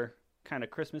got our kind of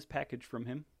Christmas package from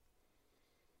him.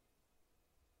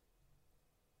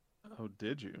 Oh,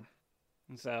 did you?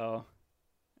 And so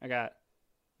I got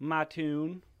my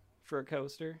tune for a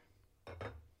coaster.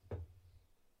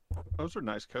 Those are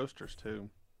nice coasters too.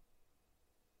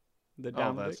 The Oh,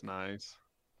 Dominic that's nice.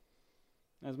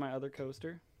 as my other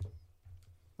coaster.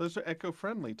 Those are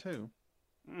eco-friendly too.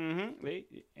 Mm-hmm.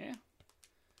 Yeah.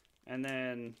 And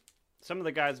then some of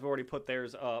the guys have already put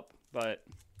theirs up, but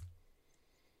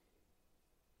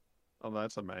Oh,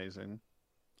 that's amazing.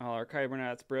 all our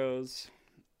KuramaX bros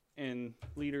in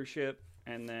leadership,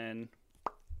 and then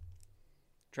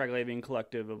Traglavian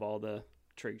collective of all the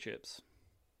trig ships.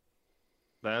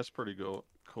 That's pretty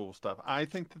cool stuff. I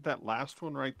think that last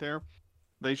one right there,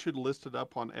 they should list it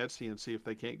up on Etsy and see if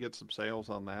they can't get some sales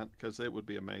on that, because it would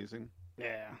be amazing.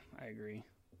 Yeah, I agree.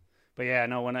 But yeah,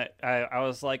 no, when I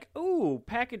was like, ooh,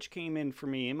 package came in for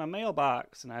me in my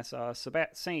mailbox, and I saw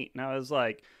Sabbat Saint, and I was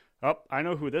like, oh, I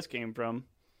know who this came from.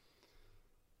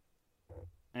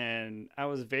 And I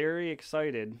was very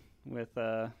excited with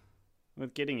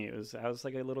getting it. I was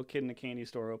like a little kid in a candy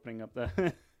store opening up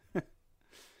the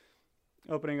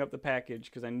opening up the package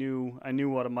because I knew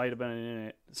what it might have been in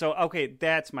it. So okay,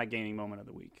 that's my gaming moment of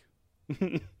the week.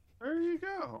 There you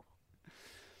go.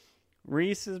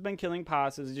 Reece has been killing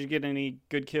passes. Did you get any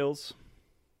good kills?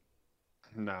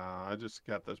 Nah, I just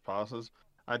got those passes.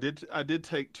 I did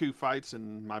take 2 fights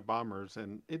in my bombers,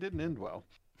 and it didn't end well.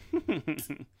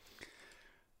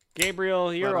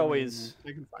 Gabriell, you're always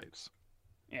taking fights.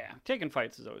 Yeah, taking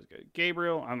fights is always good.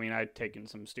 Gabriell, I mean, I've taken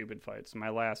some stupid fights. My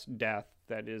last death,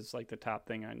 that is like the top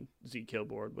thing on Z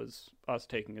Killboard, was us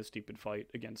taking a stupid fight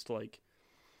against like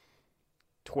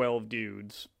 12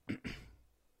 dudes.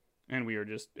 And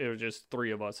it was just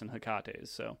 3 of us in Hecates,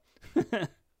 so.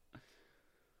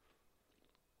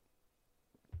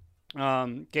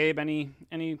 Gabe,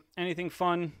 anything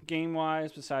fun game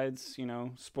wise besides,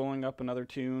 spooling up another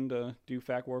tune to do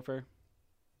FAC Warfare?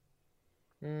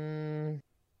 We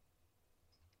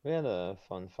had a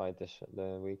fun fight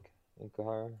the week in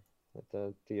Kahar with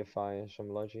the TFI and some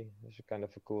Logi. It was a kind of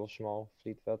a cool small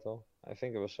fleet battle. I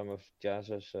think it was some of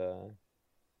Jazz's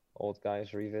old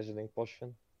guys revisiting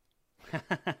Potion.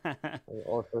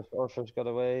 Orphans got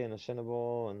away, and a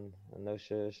Cinnaball, and a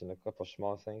Gnosis, and a couple of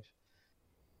small things.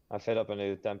 I fed up a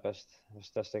new Tempest. I was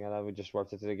testing it out. We just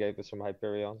walked it to the gate with some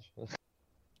Hyperions.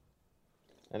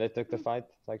 And they took the fight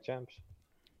like champs.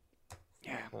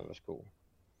 Yeah. That was cool.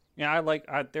 Yeah,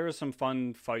 there was some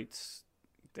fun fights.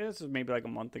 This was maybe like a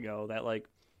month ago that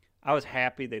I was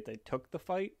happy that they took the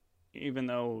fight, even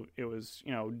though it was,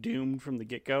 doomed from the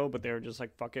get-go, but they were just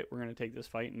like, fuck it, we're going to take this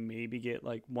fight and maybe get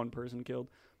like 1 person killed.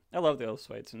 I love those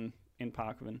fights in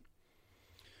Pachman.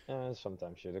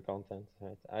 Sometimes you're the content,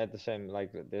 right? I had the same,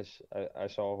 like this, I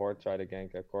saw a Horde try to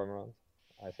gank a Cormorant,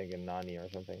 I think in Nani or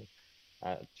something.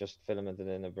 Just filamented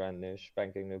in a brand new,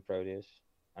 spanking new Proteus.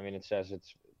 I mean, it says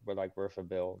it's worth a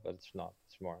bill, but it's not.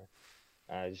 It's more.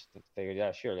 I just figured,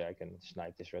 yeah, surely I can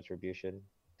snipe this Retribution,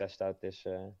 test out this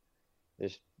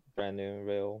brand new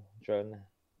rail drone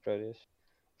Proteus.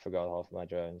 Forgot half my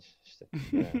drones,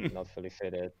 not fully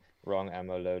fitted, wrong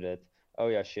ammo loaded. Oh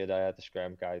yeah, shit, I had the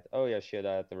scram kite. Oh yeah, shit,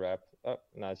 I had the wrap. Oh,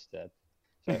 now it's dead.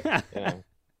 So,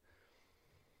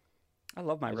 I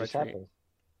love my Retri.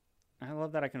 I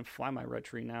love that I can fly my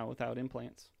Retri now without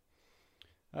implants.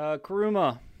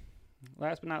 Kuruma,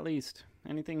 last but not least,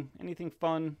 anything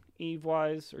fun,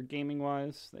 Eve-wise or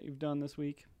gaming-wise that you've done this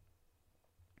week?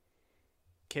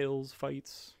 kills,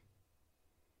 fights?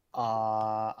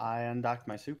 I undocked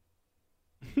my super.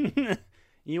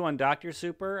 You undocked your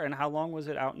super, and how long was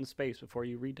it out in space before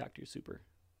you redocked your super?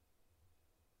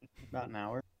 About an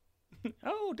hour.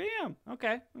 Oh, damn.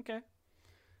 Okay.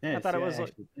 Yeah, I thought it was like.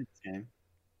 actually did the same.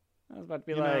 I was about to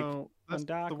be You like, know, that's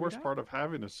undock, the worst redock? part of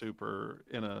having a super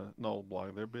in a null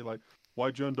block. They'd be like,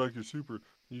 "Why'd you undock your super?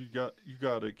 You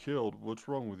got it killed. What's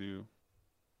wrong with you?"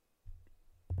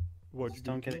 Just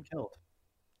don't get it killed.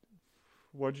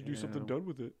 Why'd you do something done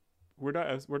with it? We're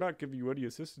not giving you any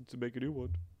assistance to make a new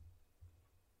one.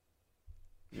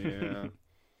 Yeah,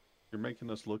 you're making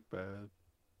us look bad.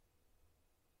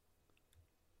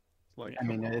 It's like, I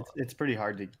mean, come on. it's pretty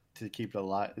hard to keep it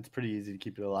alive. It's pretty easy to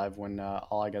keep it alive when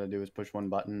all I got to do is push one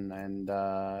button, and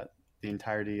the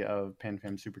entirety of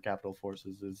PanFam Super Capital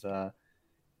Forces is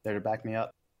there to back me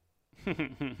up.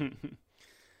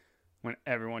 When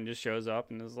everyone just shows up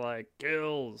and is like,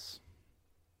 kills.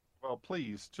 Well,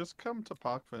 please just come to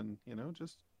Pakvan.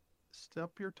 Just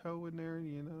step your toe in there.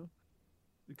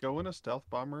 Go in a stealth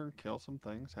bomber and kill some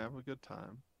things. Have a good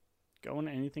time. Go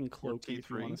into anything cloaky if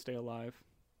you T3. want to stay alive.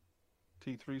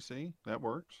 T3C, that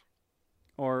works.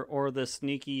 Or the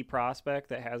sneaky prospect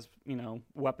that has,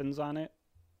 weapons on it.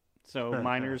 So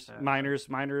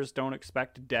miners don't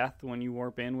expect death when you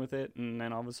warp in with it, and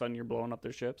then all of a sudden you're blowing up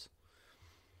their ships.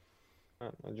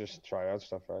 I'll just try out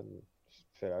stuff, right? Just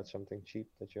fit out something cheap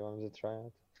that you wanted to try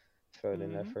out. Throw it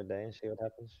in there for a day and see what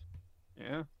happens.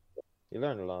 Yeah. You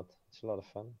learn a lot. It's a lot of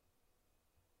fun.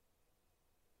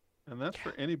 And that's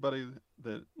for anybody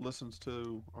that listens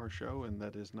to our show and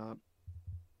that is not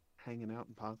hanging out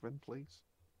in Pakvan, please.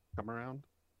 Come around,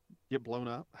 get blown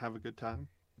up, have a good time,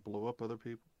 blow up other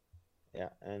people. Yeah,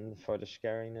 and for the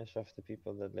scariness of the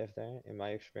people that live there, in my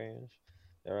experience,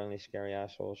 they're only scary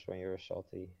assholes when you're a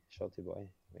salty boy.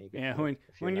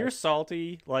 When you're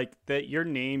salty, like that, your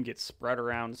name gets spread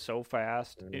around so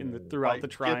fast throughout the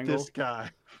triangle. Get this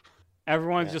guy.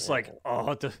 Everyone's just like,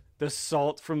 oh, the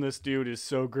salt from this dude is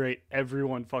so great.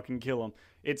 Everyone fucking kill him.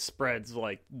 It spreads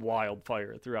like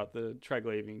wildfire throughout the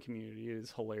Triglavian community. It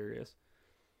is hilarious.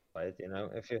 But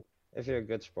if you're a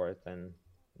good sport, then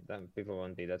people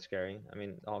won't be that scary. I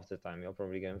mean, half the time you'll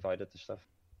probably get invited to stuff.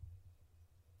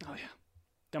 Oh yeah,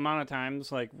 the amount of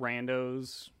times like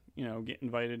randos, get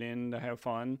invited in to have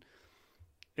fun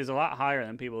is a lot higher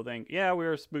than people think. Yeah,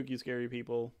 we're spooky, scary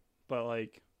people, but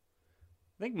like,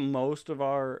 I think most of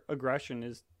our aggression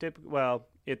is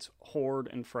it's horde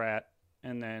and frat,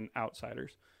 and then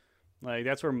outsiders. Like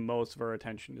that's where most of our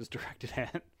attention is directed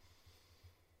at.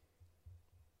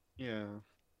 Yeah.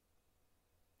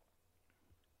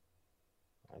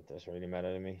 It doesn't really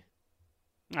matter to me.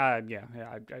 I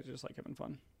just like having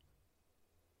fun.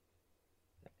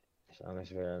 As long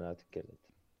as we're allowed to kill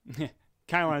it.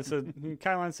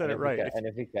 Kylan said it right. And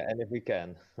if we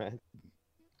can, right?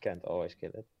 Can't always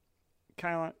kill it.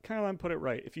 Kylan put it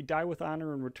right. If you die with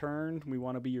honor in return, we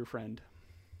want to be your friend.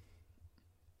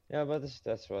 Yeah, but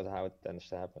that's how it tends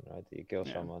to happen, right? You kill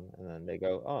someone, and then they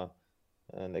go, oh,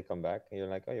 and they come back, and you're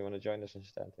like, oh, you want to join us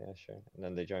instead? Yeah, sure. And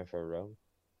then they join for a roam.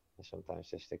 And sometimes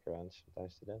they stick around,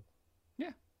 sometimes they don't.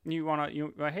 Yeah.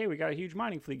 Hey, we got a huge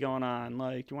mining fleet going on.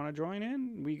 Like, do you want to join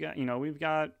in? We've got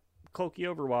Cloaky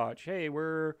Overwatch. Hey,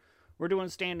 we're doing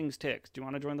standings ticks. Do you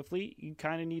want to join the fleet? You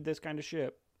kind of need this kind of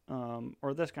ship.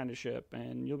 Or this kind of ship,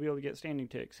 and you'll be able to get standing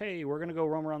ticks. Hey, we're gonna go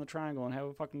roam around the triangle and have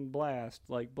a fucking blast,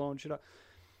 like blowing shit up.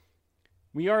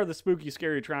 We are the spooky,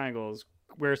 scary triangles,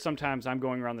 where sometimes I'm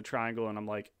going around the triangle and I'm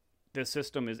like, this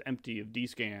system is empty of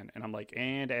D-scan, and I'm like,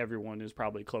 and everyone is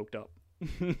probably cloaked up.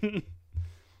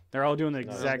 They're all doing the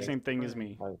exact same thing as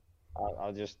me.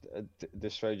 I'll just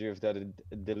dissuade you of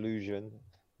that delusion.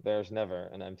 There's never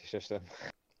an empty system.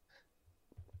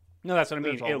 No, that's what I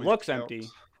mean. There's It always looks scouts. empty.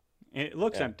 It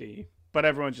looks empty, but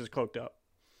everyone's just cloaked up.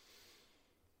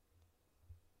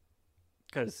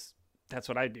 Because that's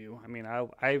what I do. I mean,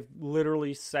 I've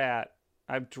literally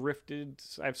I've drifted,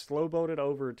 I've slow boated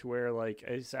over to where like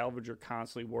a salvager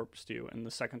constantly warps to, and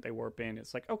the second they warp in,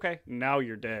 it's like, okay, now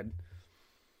you're dead.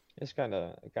 It's kind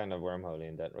of wormholey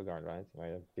in that regard, right?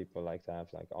 Where people like to have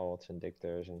like alts and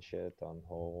dictators and shit on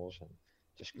holes and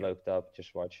just cloaked up,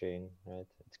 just watching, right?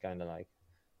 It's kind of like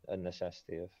a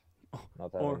necessity of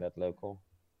not having that local.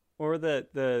 Or the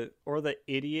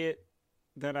idiot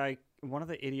that one of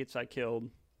the idiots I killed.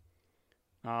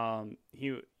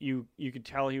 You could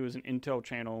tell he was an intel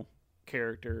channel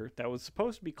character that was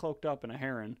supposed to be cloaked up in a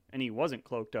heron, and he wasn't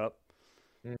cloaked up.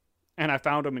 And I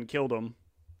found him and killed him,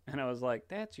 and I was like,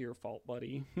 "That's your fault,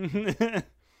 buddy." Wait,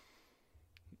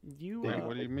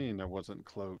 what do you mean I wasn't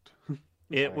cloaked?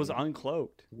 It was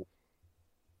uncloaked.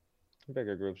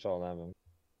 Bigger groups all have them.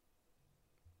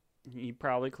 He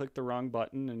probably clicked the wrong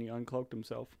button and he uncloaked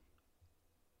himself.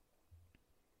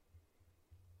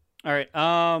 All right.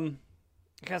 I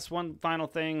guess one final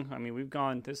thing. I mean, we've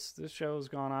gone. This show's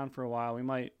gone on for a while. We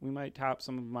might top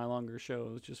some of my longer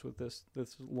shows just with this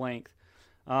length.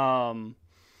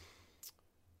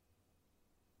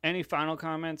 Any final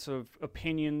comments of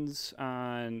opinions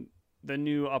on the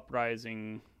new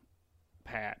Uprising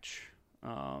patch?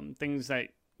 Things that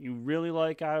you really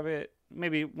like out of it.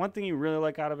 Maybe one thing you really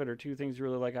like out of it, or two things you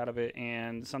really like out of it,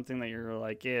 and something that you're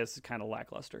like, yeah, this is kind of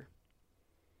lackluster.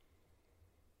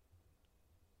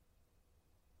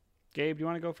 Gabe, do you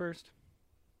want to go first?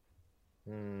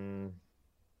 No,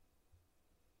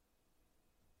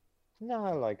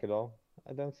 I like it all.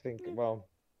 I don't think. Well,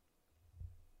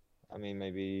 I mean,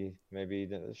 maybe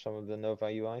some of the Nova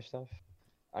UI stuff.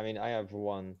 I mean, I have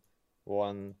one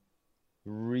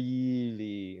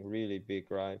really big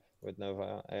gripe with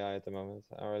Nova AI at the moment.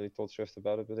 I already told Swift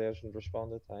about it, but he hasn't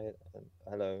responded.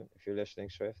 Hello, if you're listening,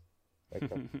 Swift. Wake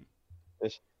up.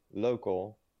 This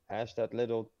local has that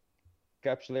little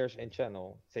capsulars in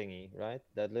channel thingy, right?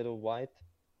 That little white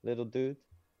little dude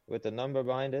with the number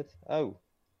behind it. Oh,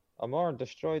 Amar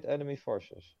destroyed enemy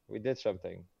forces. We did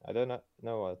something. I don't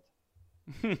know what.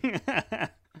 I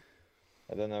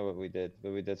don't know what we did,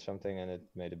 but we did something and it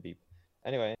made a beep.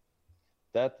 Anyway,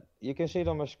 that you can see it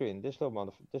on my screen. This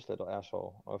little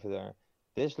asshole over there.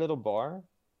 This little bar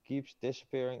keeps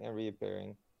disappearing and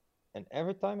reappearing, and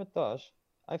every time it does,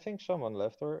 I think someone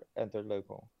left or entered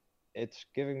local. It's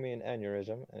giving me an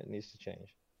aneurysm and it needs to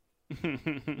change.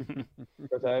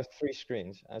 Because I have 3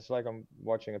 screens. And it's like I'm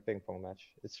watching a ping pong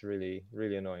match. It's really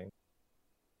annoying.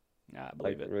 Yeah, I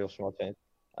believe like it. Real small change.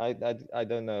 I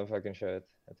don't know if I can show it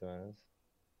at the moment.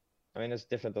 I mean, it's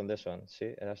different on this one. See,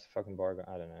 it has the fucking bar.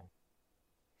 I don't know.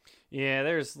 Yeah,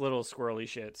 there's little squirrely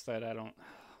shits that I don't.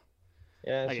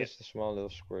 Yeah, it's just a small little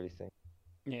squirrely thing.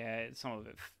 Yeah, some of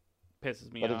it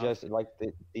pisses me But off. it just like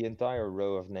the entire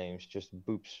row of names just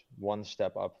boops one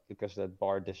step up because that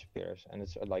bar disappears, and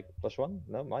it's like +1,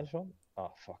 no -1.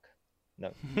 Oh fuck,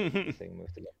 no, the thing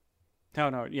moved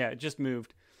again. No, yeah, it just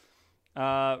moved.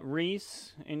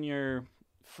 Reece, in your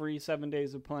free 7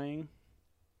 days of playing.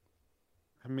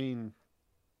 I mean,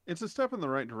 it's a step in the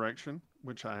right direction,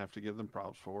 which I have to give them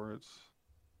props for.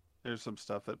 There's some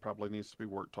stuff that probably needs to be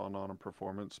worked on a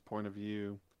performance point of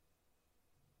view.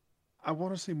 I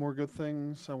want to see more good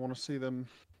things. I want to see them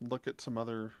look at some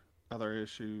other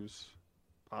issues,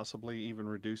 possibly even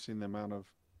reducing the amount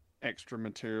of extra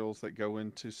materials that go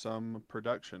into some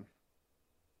production.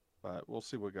 But we'll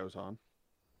see what goes on.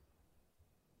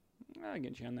 I'll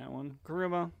get you on that one.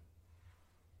 Kuruma,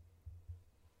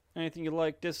 anything you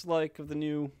like, dislike of the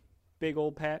new big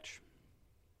old patch?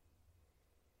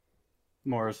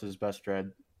 Morris's best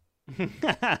dread.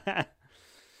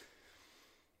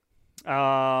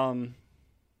 For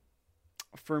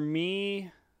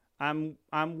me, I'm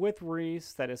with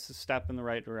Reece that it's a step in the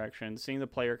right direction. Seeing the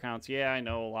player counts, yeah, I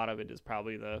know a lot of it is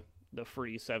probably the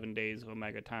free 7 days of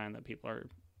Omega time that people are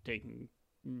taking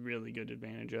really good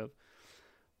advantage of.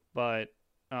 But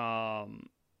I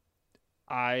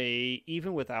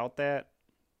even without that,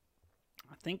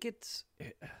 I think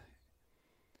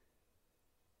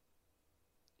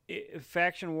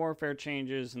faction warfare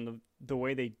changes and the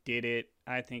way they did it,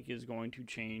 I think is going to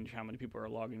change how many people are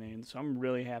logging in. So I'm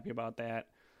really happy about that.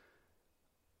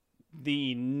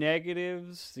 The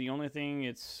negatives, the only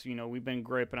thing we've been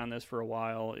griping on this for a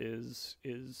while is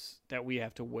that we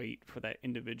have to wait for that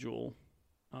individual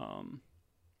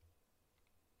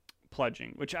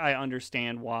pledging, which I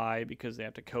understand why, because they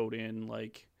have to code in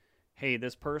like, hey,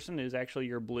 this person is actually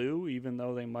your blue, even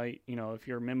though they might, if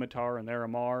you're Mimitar and they're a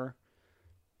Mar,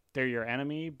 they're your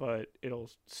enemy, but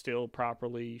it'll still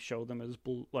properly show them as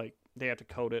blue. Like, they have to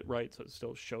code it right, so it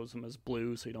still shows them as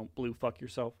blue, so you don't blue fuck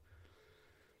yourself.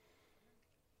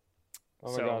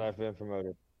 Oh my god, I've been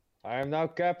promoted. I am now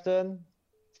captain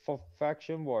for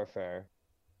faction warfare.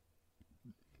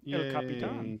 El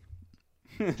Capitan.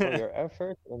 For your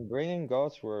effort in bringing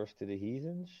God's worth to the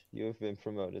heathens, you have been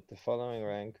promoted to following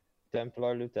rank,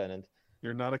 Templar Lieutenant.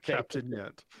 You're not a captain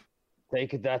yet.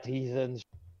 Take that, heathens.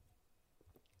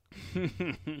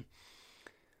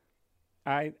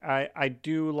 I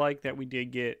do like that we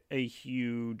did get a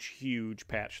huge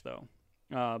patch though.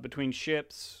 Between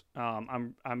ships,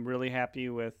 I'm really happy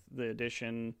with the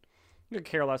addition. I could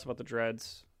care less about the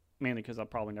dreads, mainly because I'll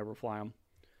probably never fly them.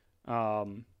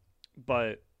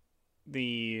 But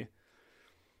the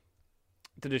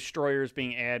destroyers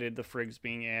being added, the frigs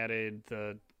being added,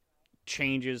 the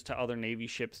changes to other Navy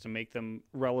ships to make them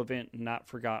relevant and not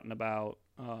forgotten about.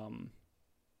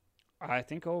 I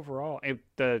think overall,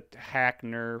 the hack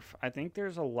nerf, I think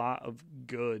there's a lot of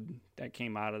good that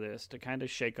came out of this to kind of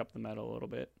shake up the meta a little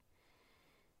bit.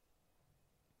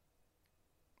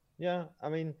 Yeah, I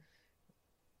mean,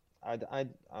 I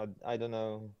don't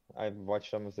know. I've watched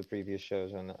some of the previous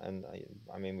shows, and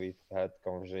I mean, we've had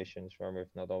conversations where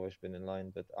we've not always been in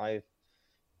line, but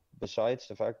besides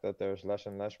the fact that there's less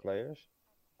and less players,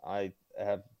 I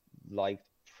have liked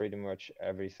pretty much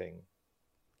everything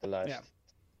the last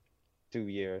 2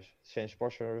 years since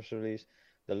Portion was released.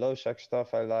 The low sec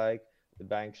stuff I like, the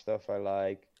bank stuff I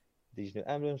like, these new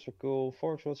emblems are cool,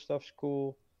 Forge World stuff's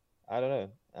cool. I don't know.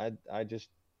 I just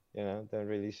don't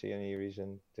really see any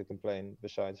reason to complain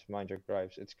besides mind your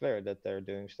gripes. It's clear that they're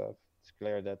doing stuff. It's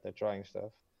clear that they're trying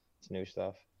stuff. It's new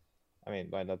stuff. I mean,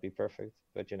 it might not be perfect,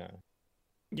 but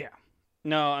Yeah.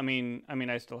 No, I mean,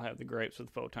 I still have the gripes with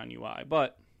Photon UI,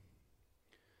 but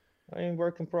I mean,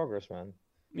 work in progress, man.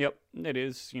 yep, it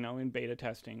is, in beta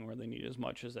testing where they need as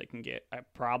much as they can get. I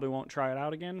probably won't try it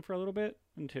out again for a little bit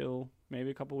until maybe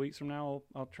a couple weeks from now.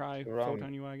 I'll try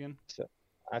Photon UI again. So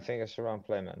I think it's around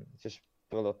play, man. Just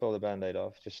pull the band-aid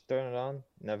off. Just turn it on,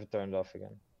 never turn it off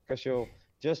again. Because you'll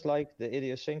just like the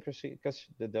idiosyncrasy. Because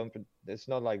it's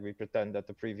not like we pretend that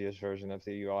the previous version of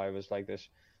the UI was like this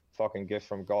fucking gift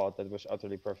from God that was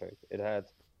utterly perfect. It had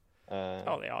they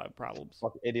all have problems.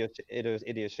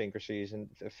 Idiosyncrasies and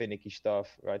finicky stuff,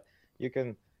 right? You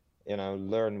can,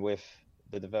 learn with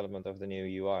the development of the new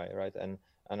UI, right? And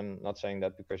I'm not saying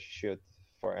that because you should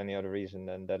for any other reason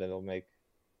than that it'll make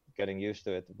getting used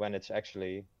to it when it's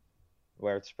actually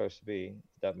where it's supposed to be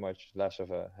that much less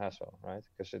of a hassle, right?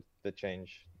 Because the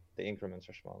increments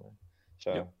are smaller,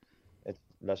 so it's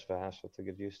less of a hassle to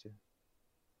get used to.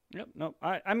 Yep. No,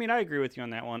 I mean, I agree with you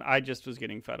on that one. I just was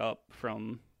getting fed up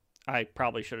from. I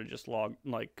probably should have just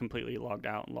completely logged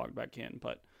out and logged back in,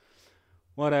 but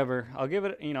whatever. I'll give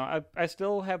it. I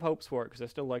still have hopes for it because I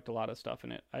still liked a lot of stuff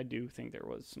in it. I do think there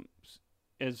was some.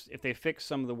 If they fix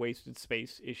some of the wasted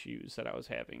space issues that I was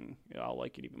having, I'll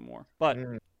like it even more. But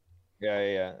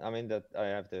yeah. I mean that I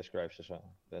have the gripes as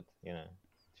well, but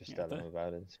just tell them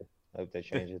about it. So I hope they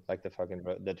change it. Like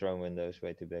the drone window is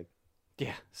way too big.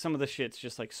 Yeah, some of the shit's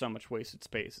just like so much wasted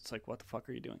space. It's like, what the fuck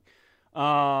are you doing?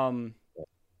 All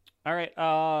right.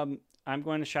 I'm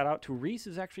going to shout out to Reece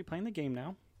is actually playing the game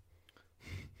now.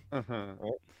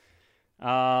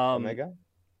 Omega,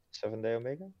 7-day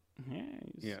Omega.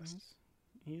 Yeah.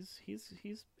 He's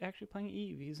actually playing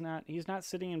Eve. He's not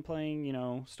sitting and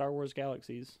playing Star Wars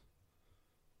Galaxies,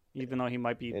 even though he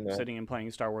might be sitting and playing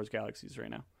Star Wars Galaxies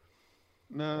right now.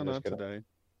 No, not today.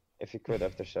 If you quit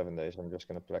after 7 days, I'm just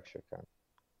gonna flex your account.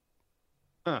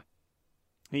 Huh.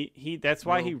 He that's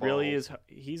why he really is.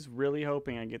 He's really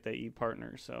hoping I get that Eve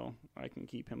partner so I can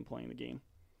keep him playing the game.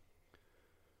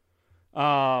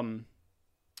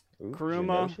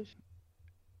 Kurama.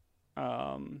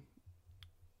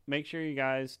 Make sure you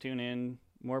guys tune in.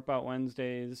 More About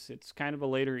Wednesdays. It's kind of a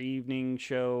later evening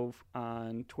show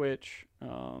on Twitch.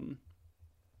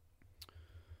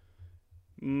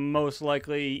 Most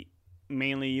likely,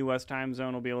 mainly U.S. time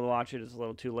zone will be able to watch it. It's a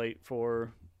little too late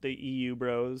for the EU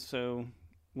bros, so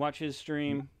watch his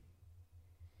stream.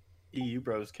 EU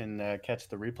bros can catch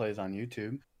the replays on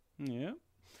YouTube. Yep.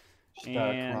 Just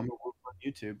Kurama Wolf on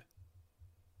YouTube.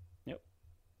 Yep.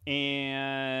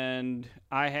 And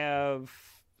I have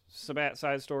Sabbat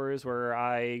side stories where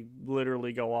I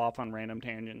literally go off on random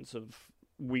tangents of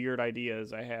weird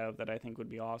ideas I have that I think would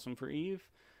be awesome for Eve,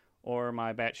 or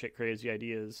my batshit crazy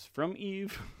ideas from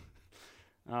Eve.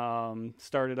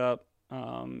 Started up.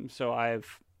 So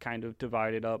I've kind of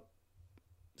divided up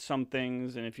some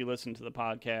things, and if you listen to the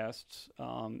podcasts,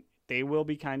 they will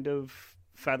be kind of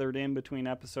feathered in between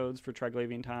episodes for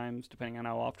Triglavian Times, depending on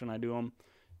how often I do them.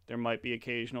 There might be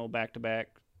occasional back-to-back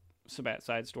Sabbat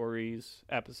side stories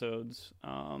episodes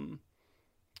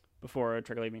before a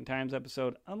Triglavian Times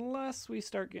episode, unless we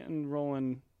start getting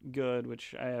rolling good,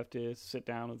 which I have to sit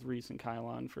down with Reece and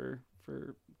Kylon for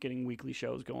getting weekly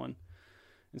shows going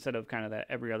instead of kind of that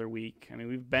every other week. I mean,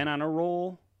 we've been on a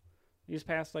roll these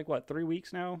past 3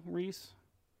 weeks now, Reece?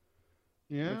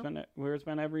 Yeah. Where it's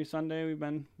been every Sunday, we've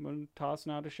been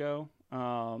tossing out a show.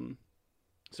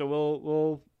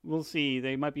 So we'll see.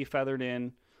 They might be feathered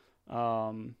in.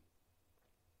 And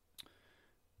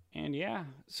yeah,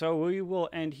 so we will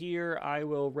end here. I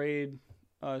will raid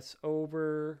us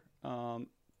over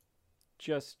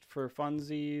just for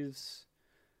funsies.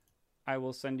 I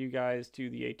will send you guys to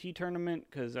the AT tournament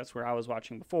because that's where I was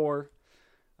watching before.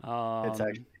 It's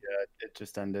actually it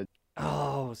just ended.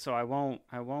 Oh, so I won't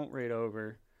raid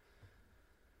over.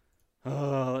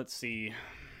 Oh, let's see.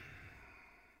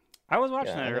 I was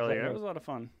watching that earlier. It was a lot of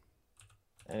fun.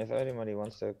 And if anybody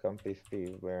wants to come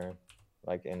PvP, we're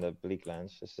like in the bleak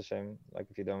lands. It's the same. Like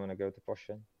if you don't want to go to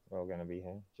Potion, we're gonna be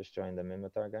here. Just join the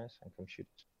Minotaur guys and come shoot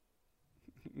us.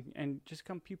 And just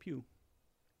come pew pew.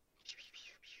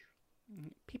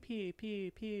 Pew pew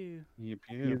pew pew. Yep,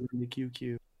 You in the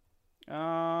QQ.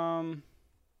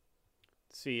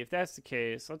 Let's see if that's the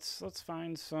case. Let's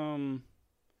find someone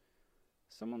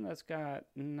that's got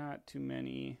not too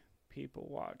many people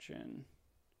watching.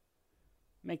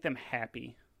 Make them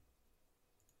happy.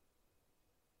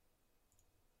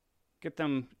 Get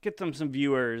them some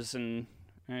viewers and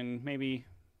maybe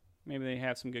they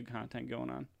have some good content going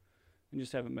on and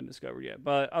just haven't been discovered yet.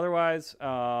 But otherwise,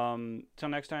 till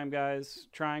next time, guys.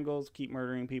 Triangles, keep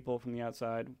murdering people from the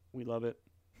outside. We love it.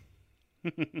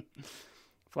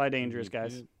 Fly dangerous,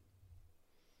 guys.